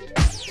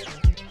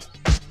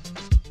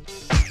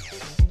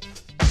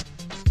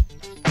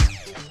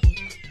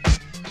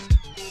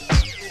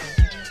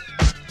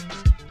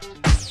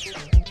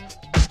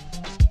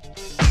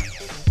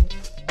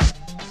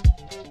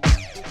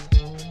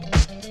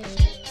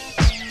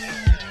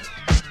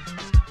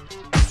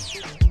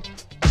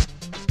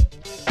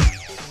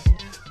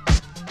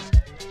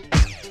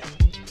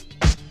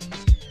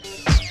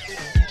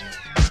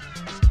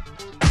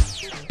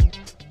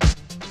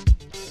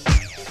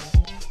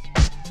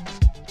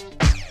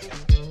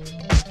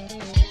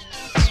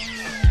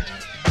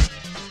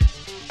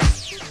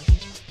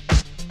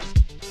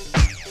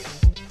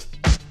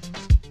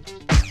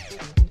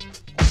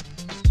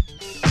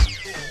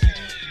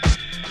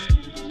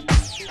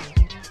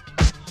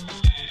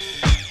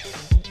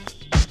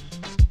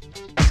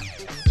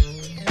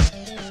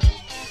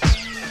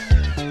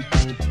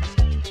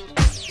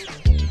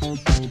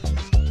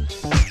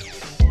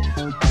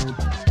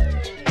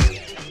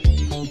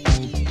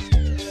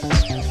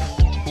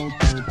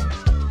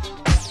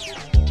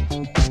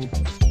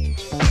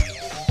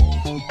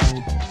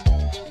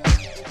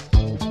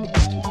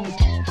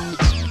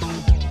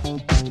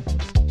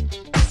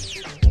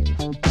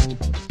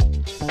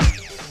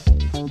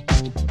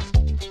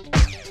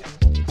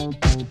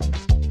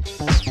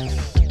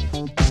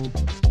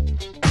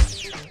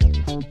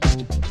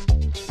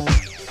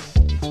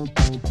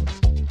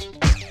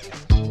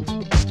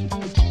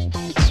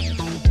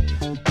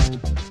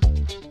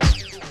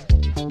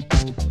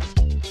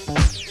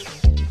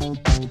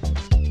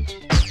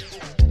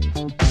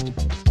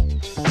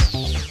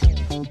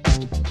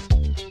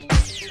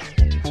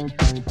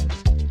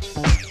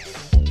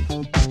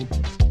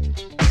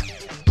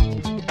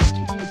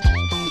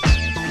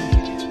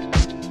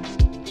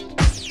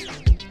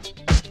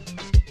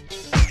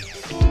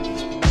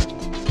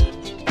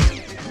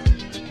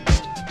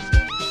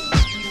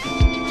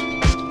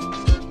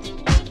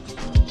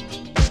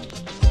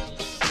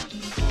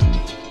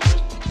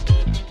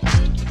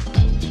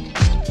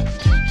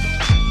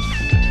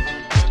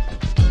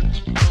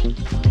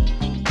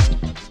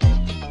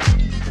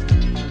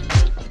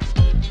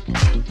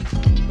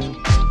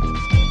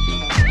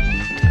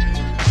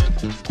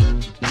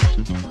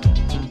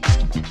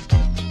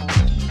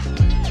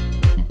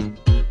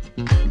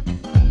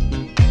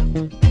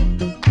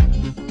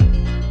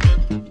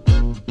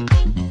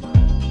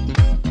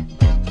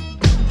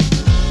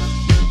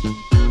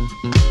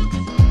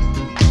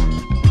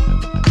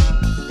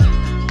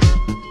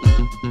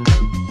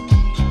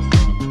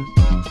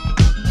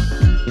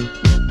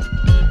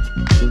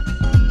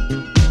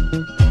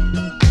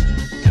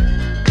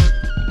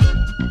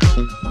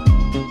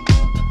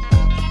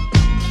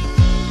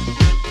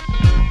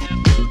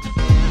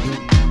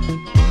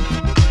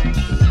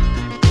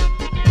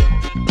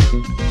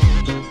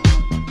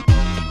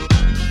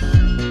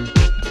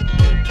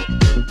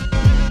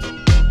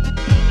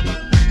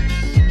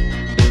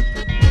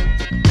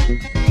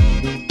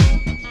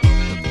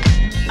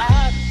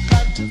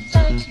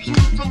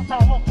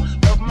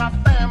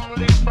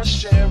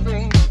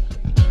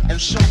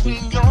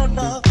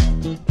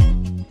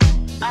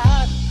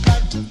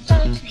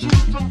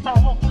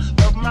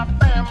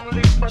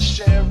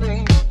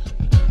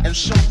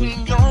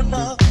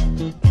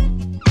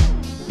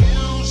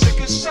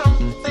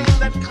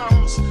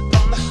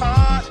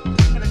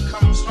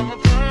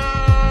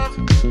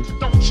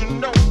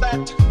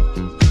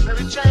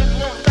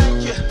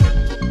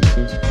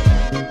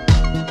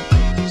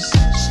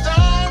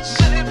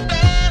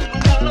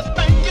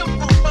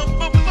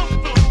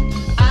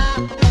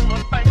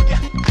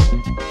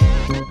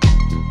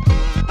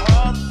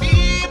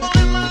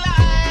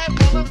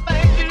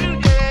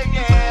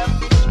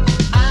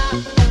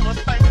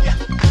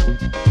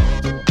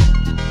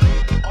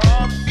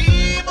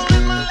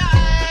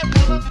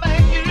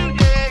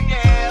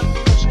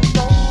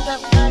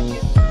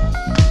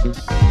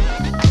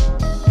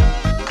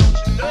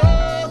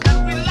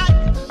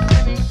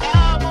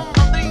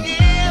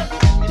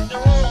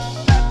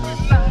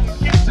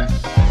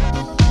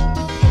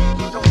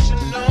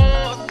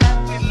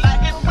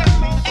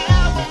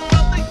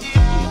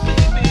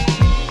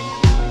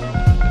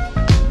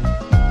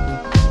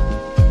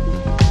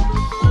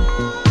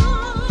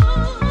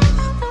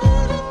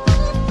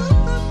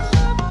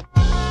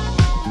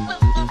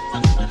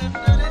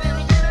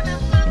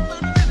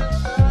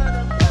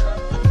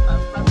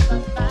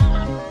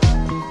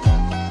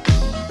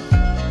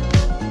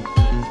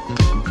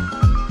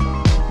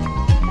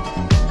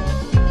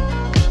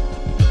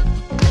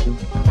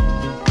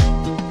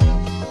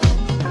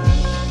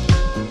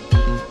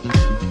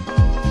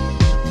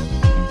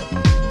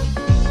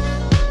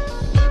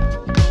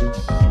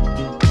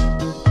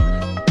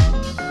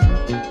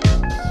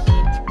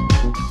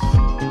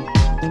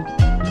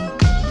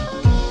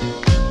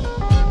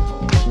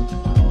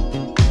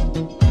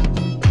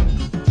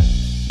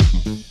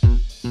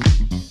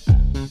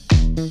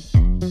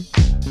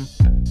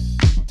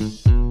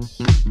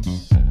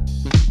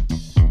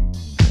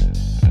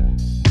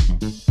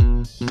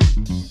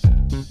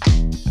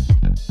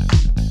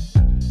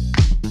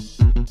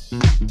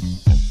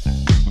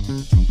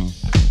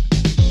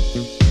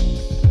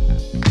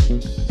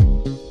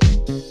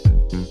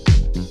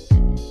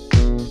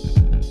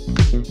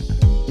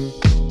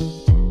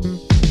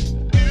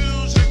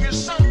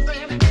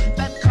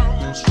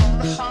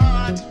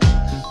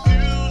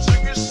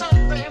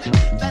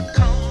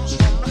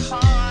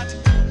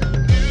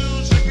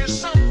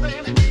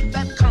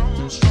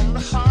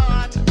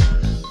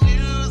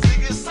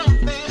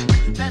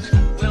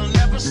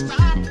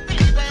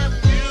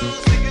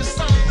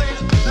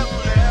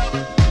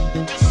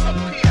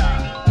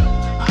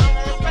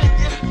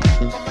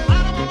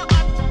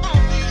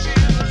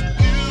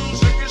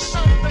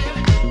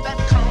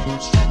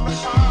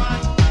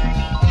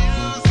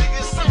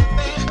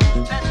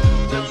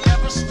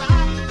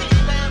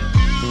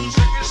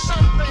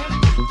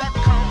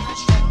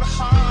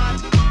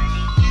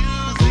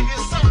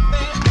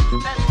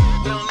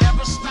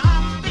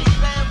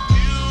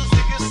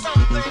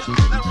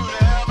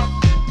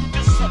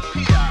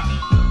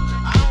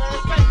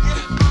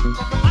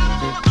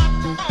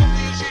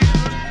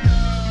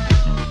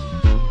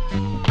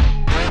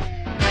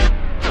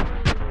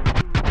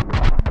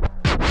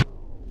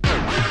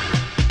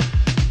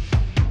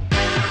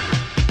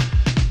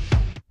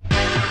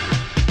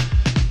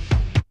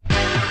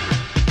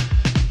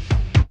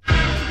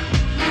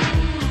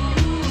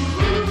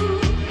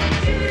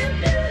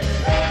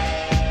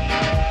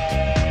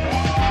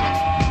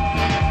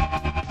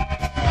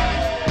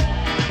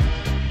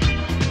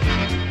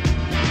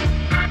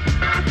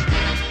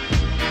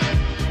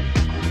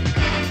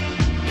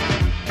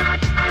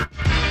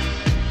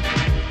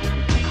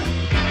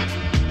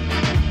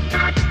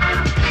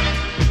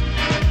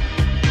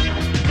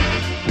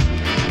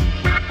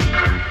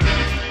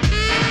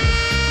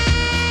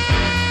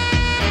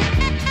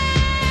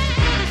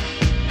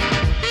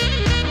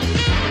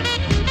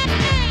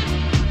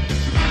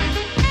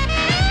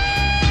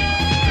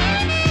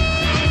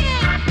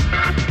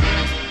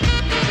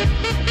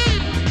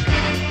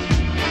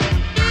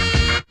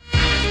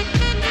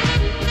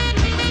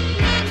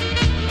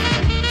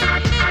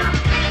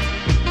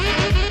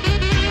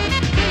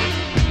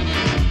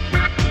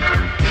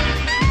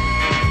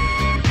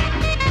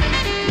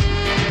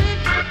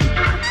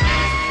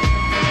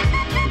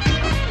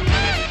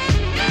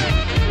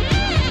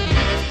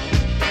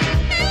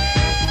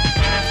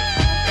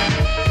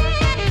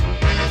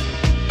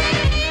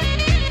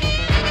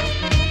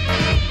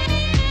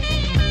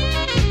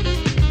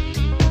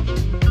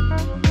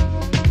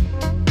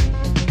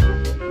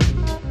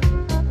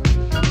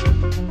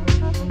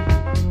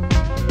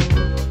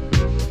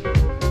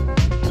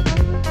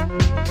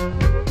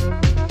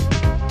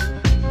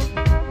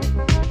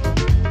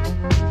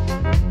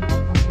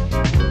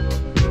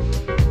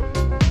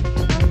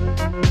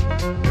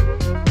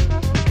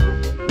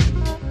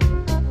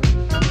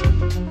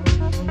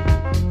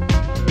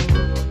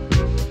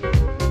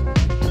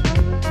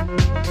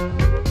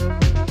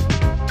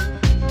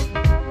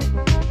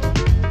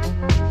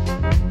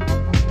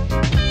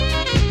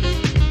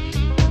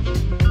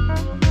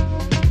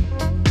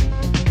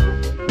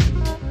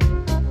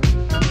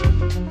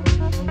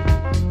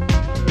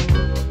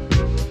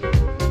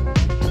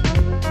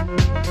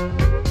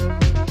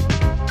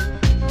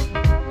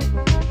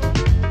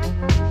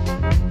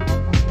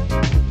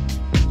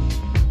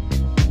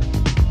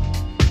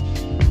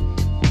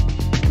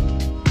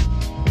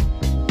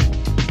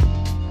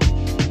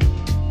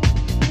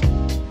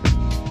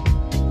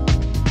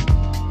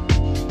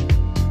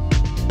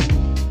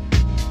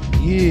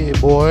 Yeah,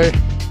 boy.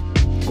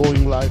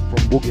 Going live from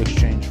Boogie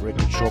Exchange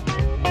Record Shop.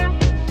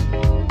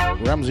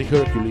 Ramsey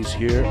Hercules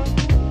here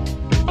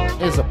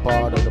as a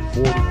part of the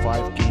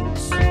 45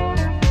 Kings.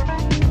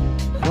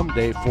 Hump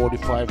Day,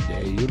 45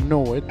 Day, you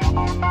know it.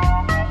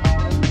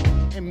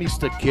 And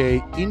Mr.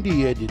 K in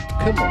the edit.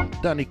 Come on,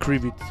 Danny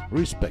Krivit,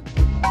 respect.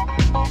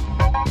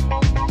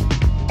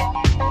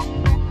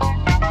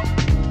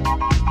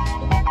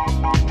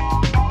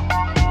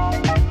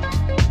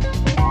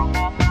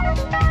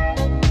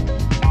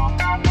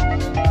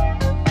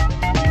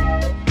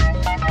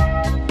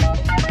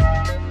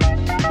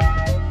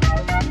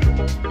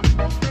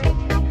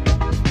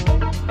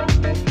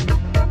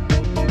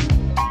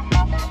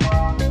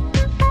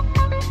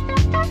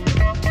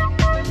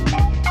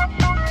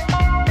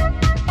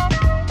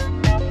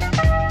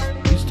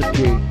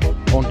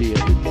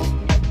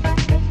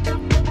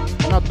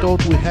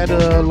 Thought we had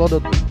a lot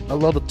of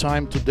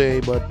time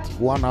today, but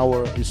 1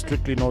 hour is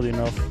strictly not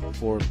enough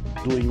for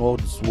doing all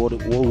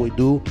we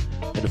do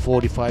at the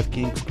 45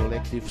 Kings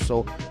Collective.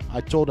 So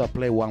I thought I'd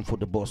play one for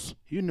the boss.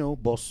 You know,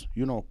 boss.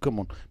 You know, come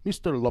on,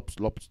 Mr.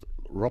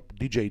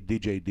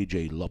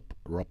 DJ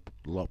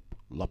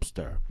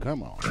Lobster.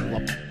 Come on,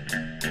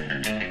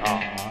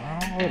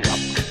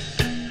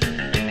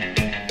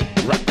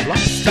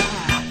 Lobster.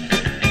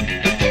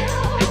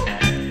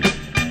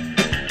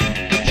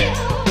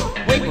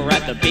 We were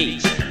at the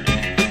beach.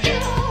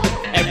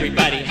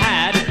 Everybody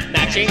had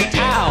matching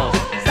towels.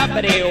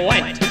 Somebody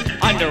went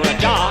under a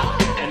dock,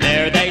 and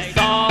there they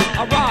saw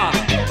a rock.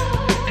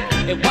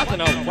 It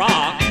wasn't a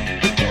rock.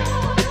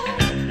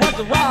 Was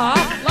a rock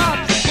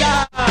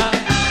lobster.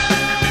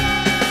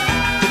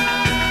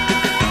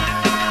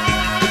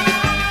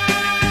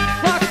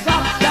 Rock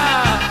lobster.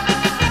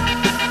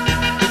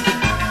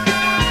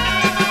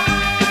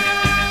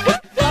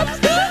 Rock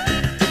lobster.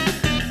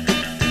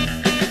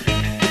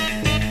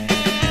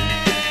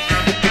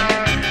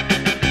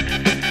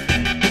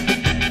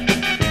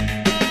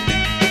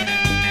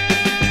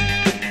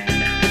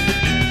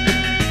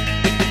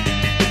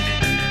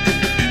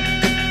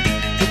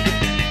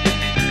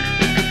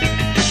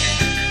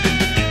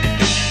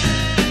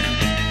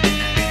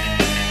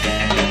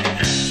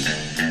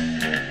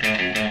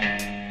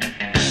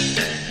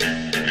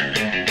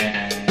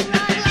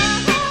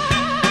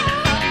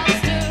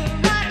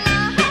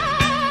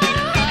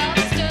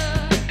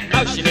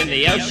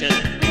 The ocean,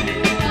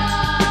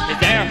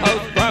 his air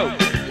hose broke.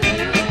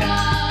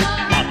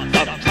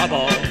 Lots of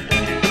trouble,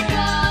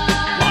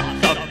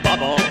 lots of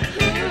bubble.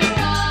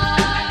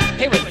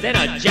 He was in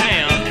a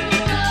jam,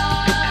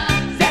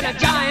 set a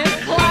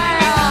giant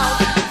cloud.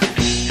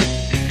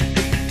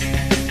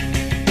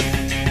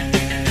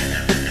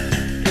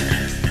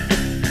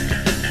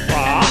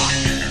 Rock,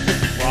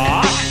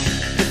 rock.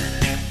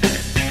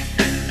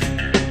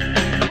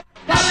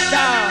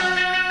 Lobster,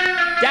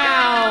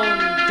 down,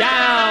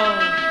 down.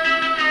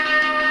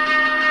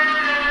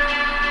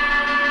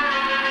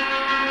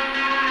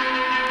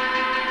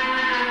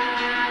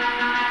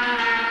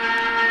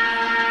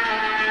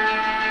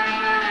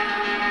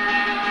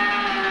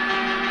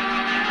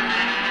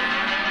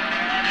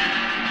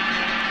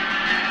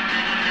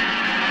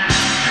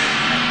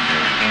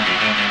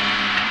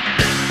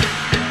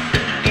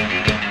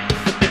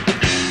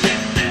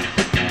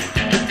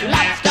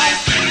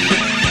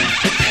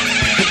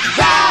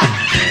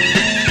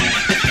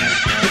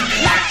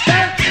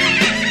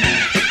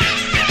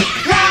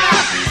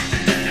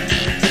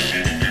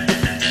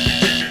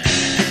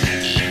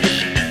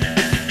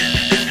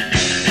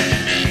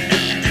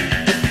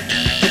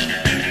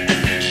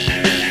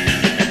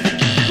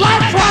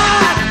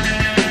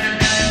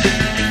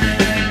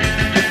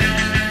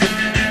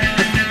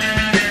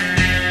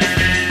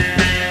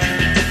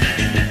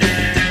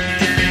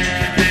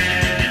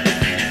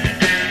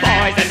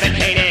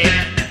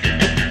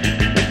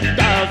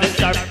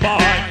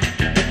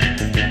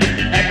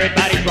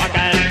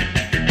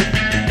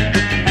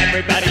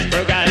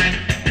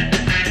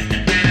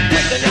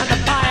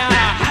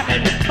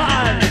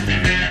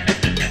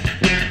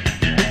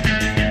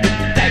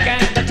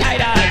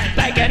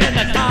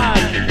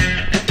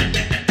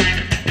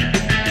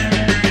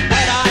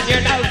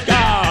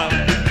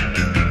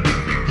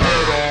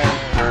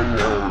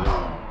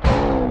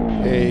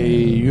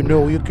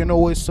 You can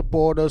always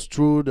support us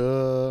through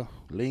the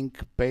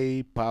link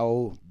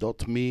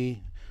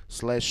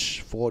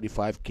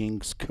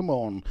paypal.me/45kings. Come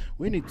on,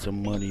 we need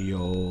some money,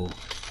 yo.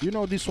 You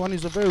know, this one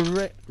is a very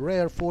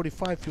rare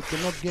 45. You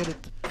cannot get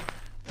it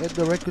at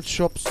the record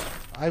shops.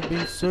 I've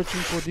been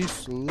searching for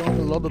this a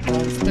lot of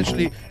times,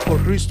 especially for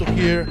Christo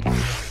here.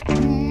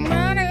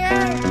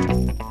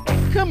 Money,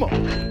 come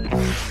on.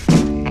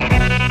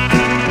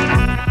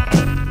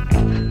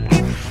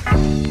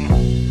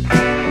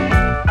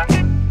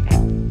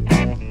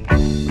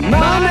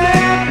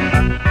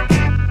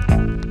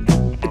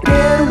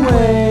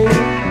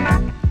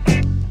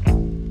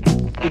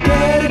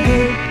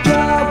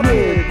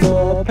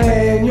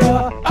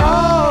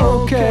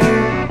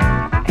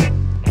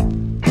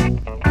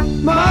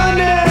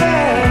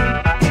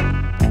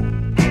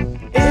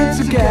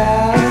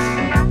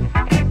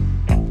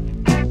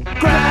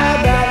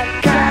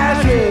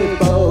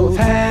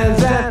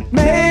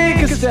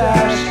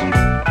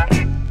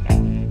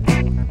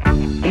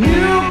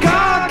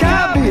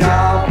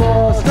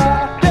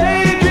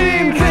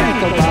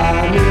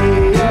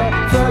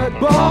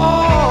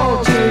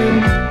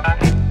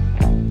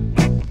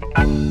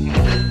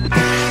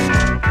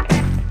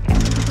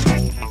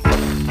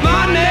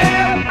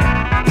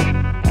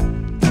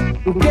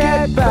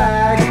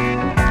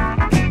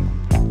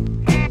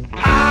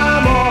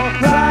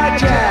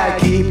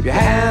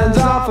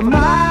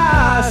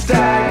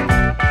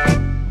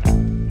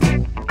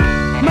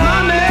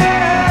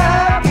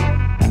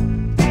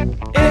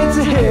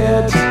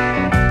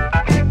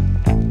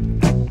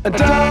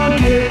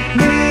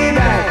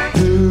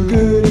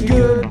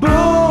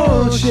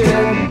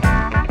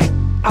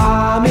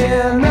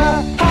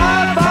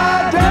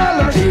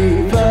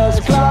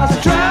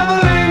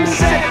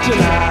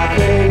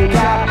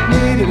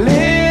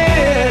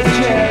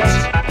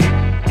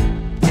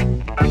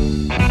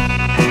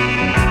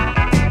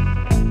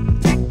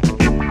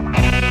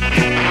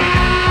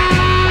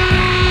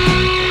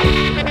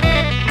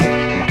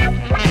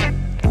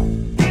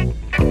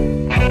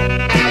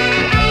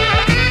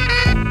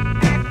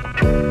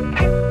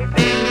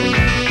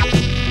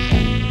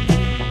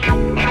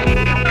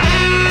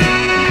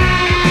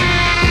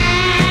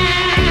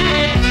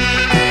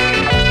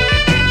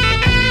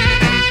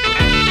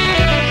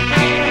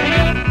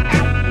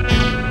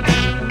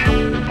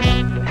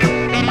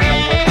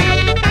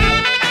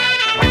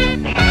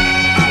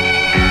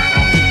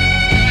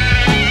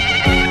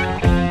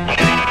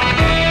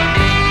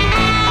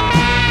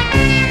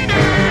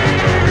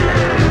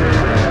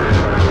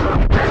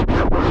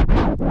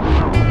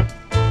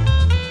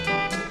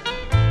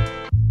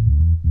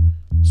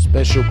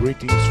 Special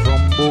greetings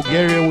from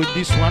Bulgaria with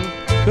this one.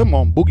 Come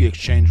on, Boogie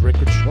Exchange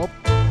Record Shop.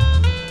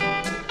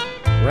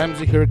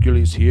 Ramsey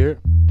Hercules here.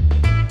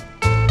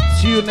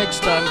 See you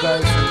next time,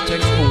 guys, and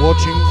thanks for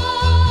watching.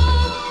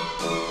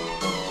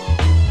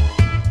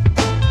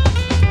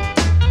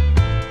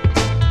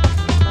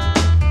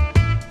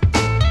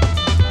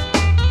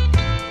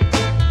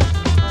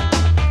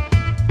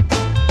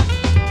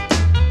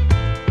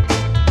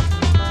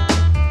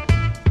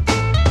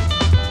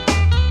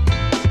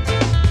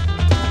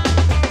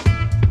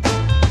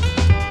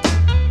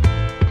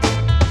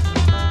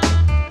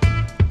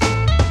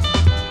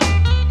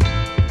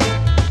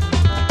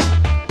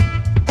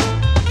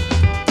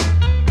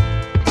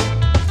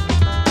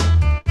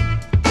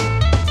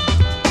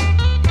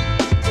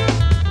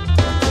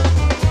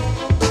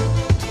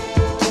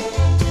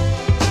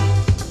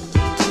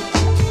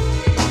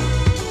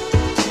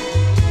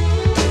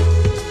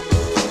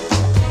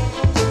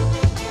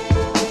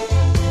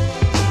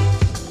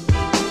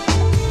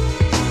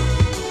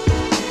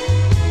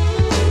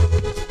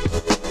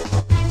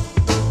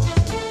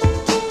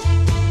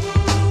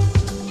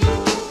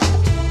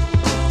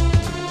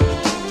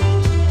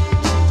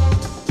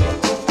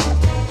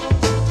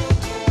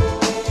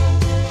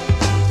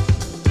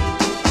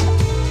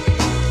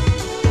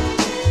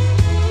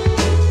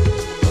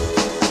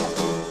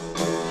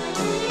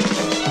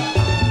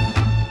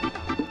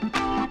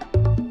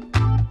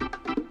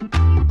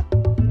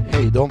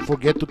 Don't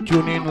forget to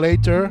tune in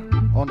later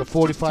on the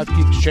 45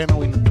 Kicks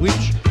channel in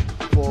Twitch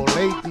for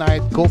late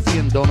night coffee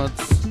and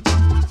donuts.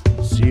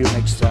 See you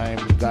next time,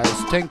 guys.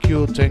 Thank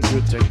you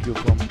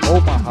from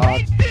all my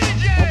heart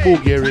from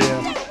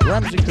Bulgaria.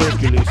 Ramsey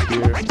Hercules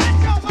here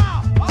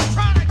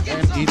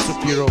and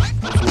Itsukiro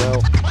as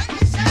well.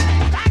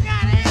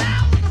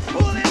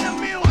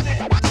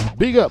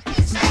 Big up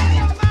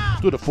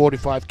to the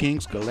 45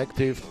 Kings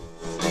Collective.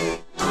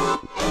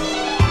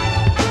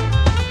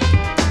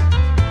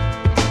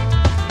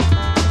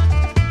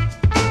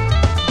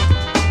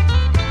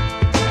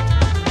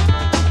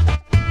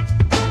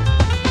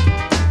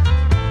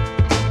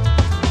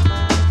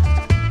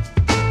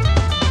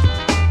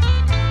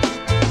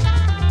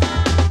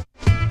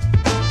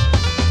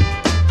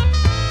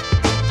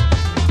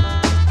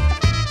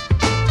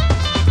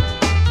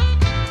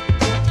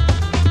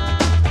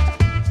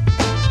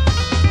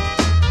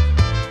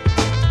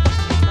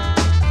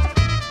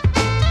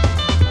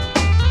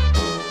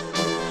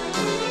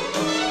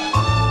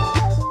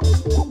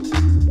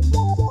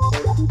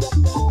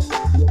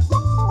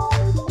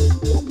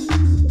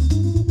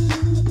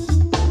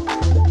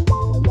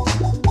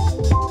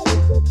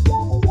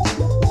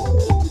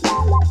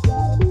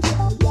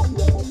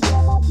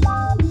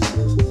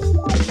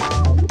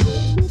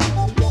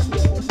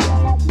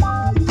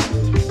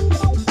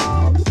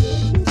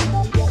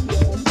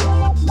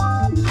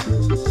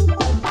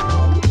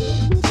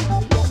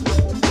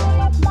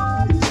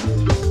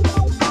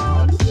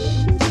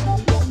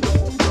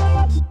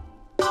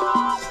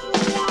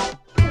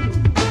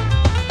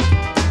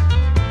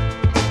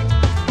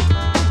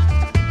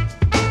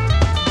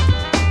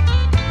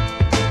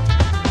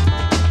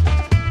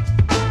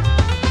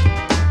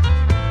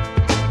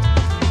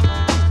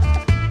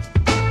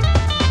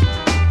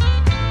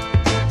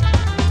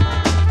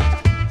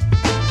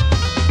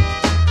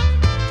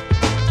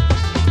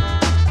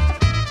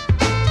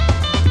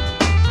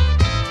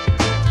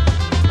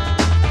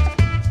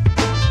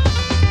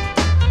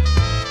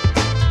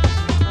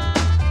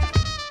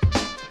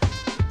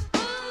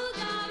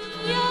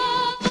 Yeah.